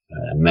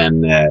 Men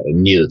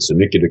njut så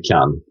mycket du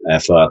kan.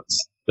 För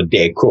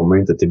det kommer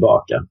inte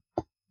tillbaka.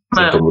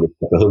 Sen kommer du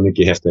få hur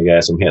mycket häftiga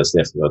grejer som helst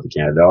efteråt, det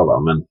kan jag lova.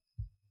 Men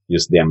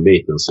just den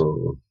biten,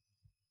 så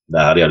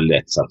där hade jag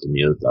lätt satt att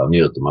njuta.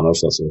 Njuter man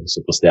också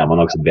så presterar man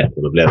också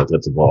bättre. Då blir det ett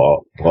rätt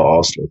bra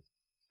avslut.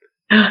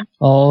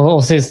 Ja,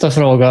 och sista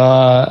fråga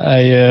är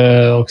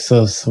ju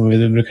också som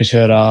vi brukar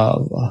köra.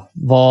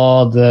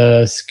 Vad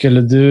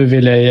skulle du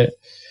vilja ge,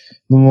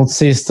 något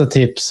sista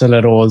tips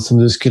eller råd som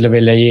du skulle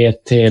vilja ge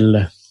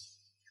till,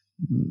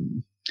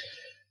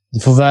 du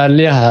får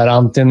välja här,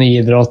 antingen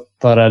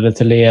idrottare eller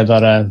till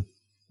ledare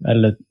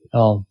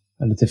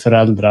eller till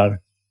föräldrar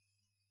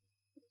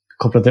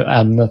kopplat till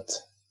ämnet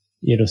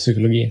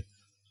idrottspsykologi?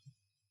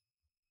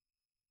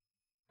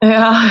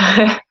 Ja,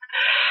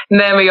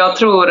 nej men jag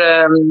tror,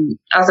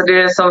 alltså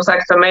det är som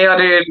sagt för mig,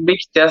 det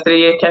viktigaste, det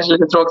är kanske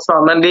lite tråkigt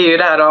svar, men det är ju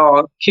det här att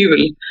ha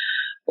kul.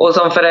 Och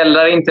som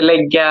förälder inte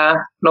lägga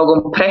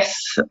någon press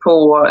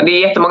på, det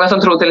är jättemånga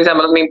som tror till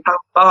exempel att min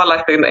pappa har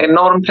lagt en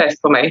enorm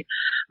press på mig.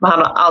 Men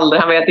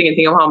han vet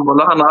ingenting om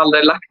handboll och han har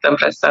aldrig lagt den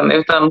pressen,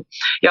 utan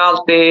jag har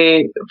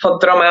alltid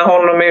fått dra med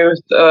honom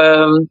ut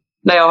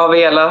när jag har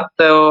velat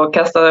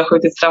och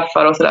skjutit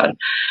straffar och sådär.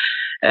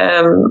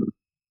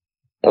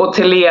 Och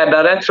till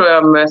ledare tror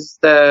jag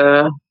mest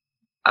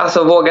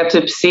alltså våga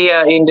typ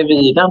se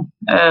individen.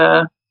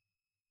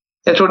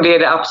 Jag tror det är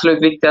det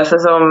absolut viktigaste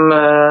som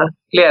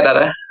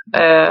ledare.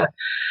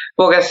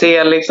 Våga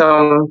se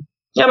liksom,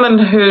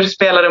 hur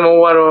spelare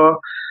mår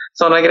och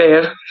sådana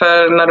grejer.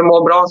 För när du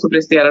mår bra så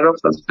presterar du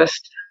oftast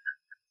bäst.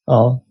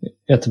 Ja,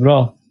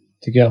 jättebra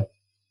tycker jag.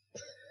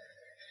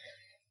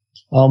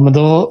 Ja, men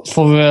då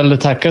får vi väl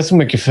tacka så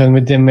mycket för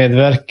din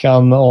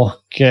medverkan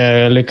och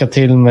lycka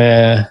till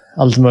med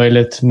allt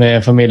möjligt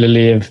med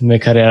familjeliv,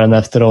 med karriären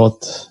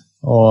efteråt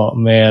och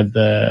med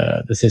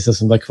det sista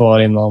som är kvar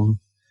inom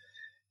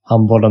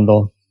handbollen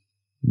då.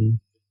 Mm.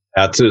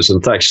 Ja,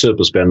 tusen tack.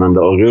 Superspännande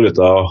och roligt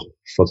att ha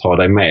fått ha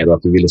dig med och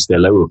att du ville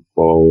ställa upp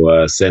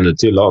och se nu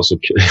till att ha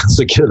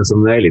så kul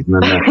som möjligt.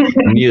 Men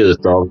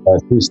njut av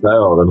sista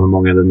åren, hur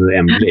många det nu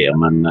än blir.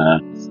 Men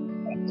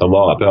ta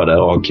vara på det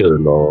och ha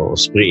kul och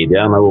sprid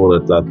gärna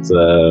ordet att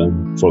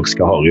folk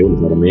ska ha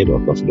roligt när de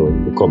idrottar, för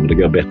då kommer det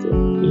gå bättre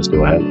i det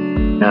stora hela.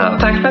 Ja,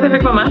 tack för att jag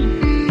fick vara med.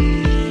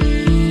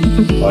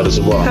 Ja, det är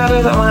så bra. Ja, det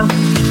är samma.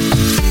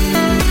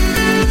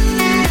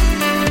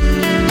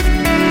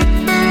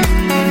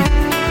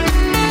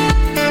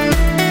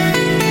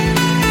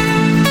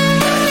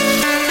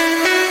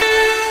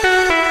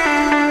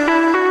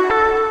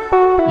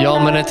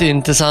 Ja, men ett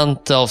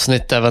intressant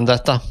avsnitt även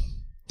detta.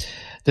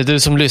 Det du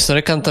som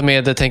lyssnare kan ta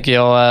med det, tänker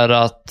jag, är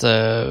att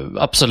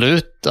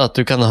absolut att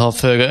du kan ha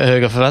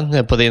höga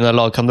förväntningar på dina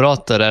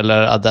lagkamrater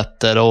eller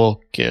adepter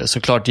och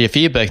såklart ge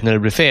feedback när det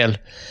blir fel.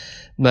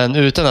 Men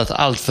utan att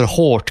allt för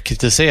hårt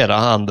kritisera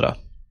andra.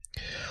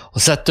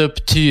 Och sätta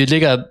upp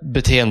tydliga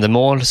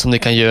beteendemål som ni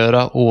kan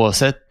göra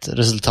oavsett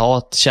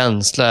resultat,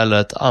 känsla eller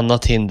ett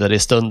annat hinder i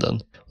stunden.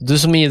 Du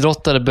som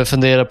idrottare bör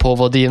fundera på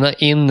vad dina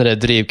inre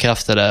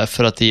drivkrafter är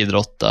för att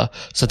idrotta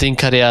så att din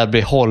karriär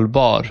blir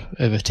hållbar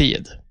över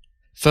tid.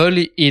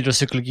 Följ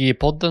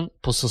Idrottspsykologi-podden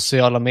på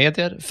sociala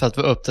medier för att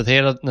vara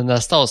uppdaterad när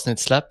nästa avsnitt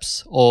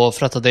släpps och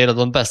för att ta del av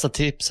de bästa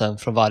tipsen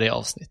från varje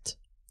avsnitt.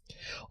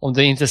 Om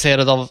du är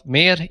intresserad av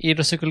mer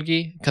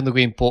idrottspsykologi kan du gå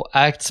in på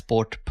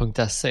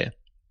actsport.se.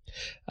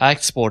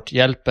 Actsport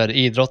hjälper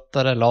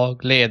idrottare,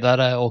 lag,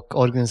 ledare och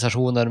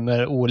organisationer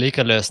med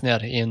olika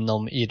lösningar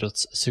inom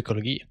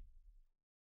idrottspsykologi.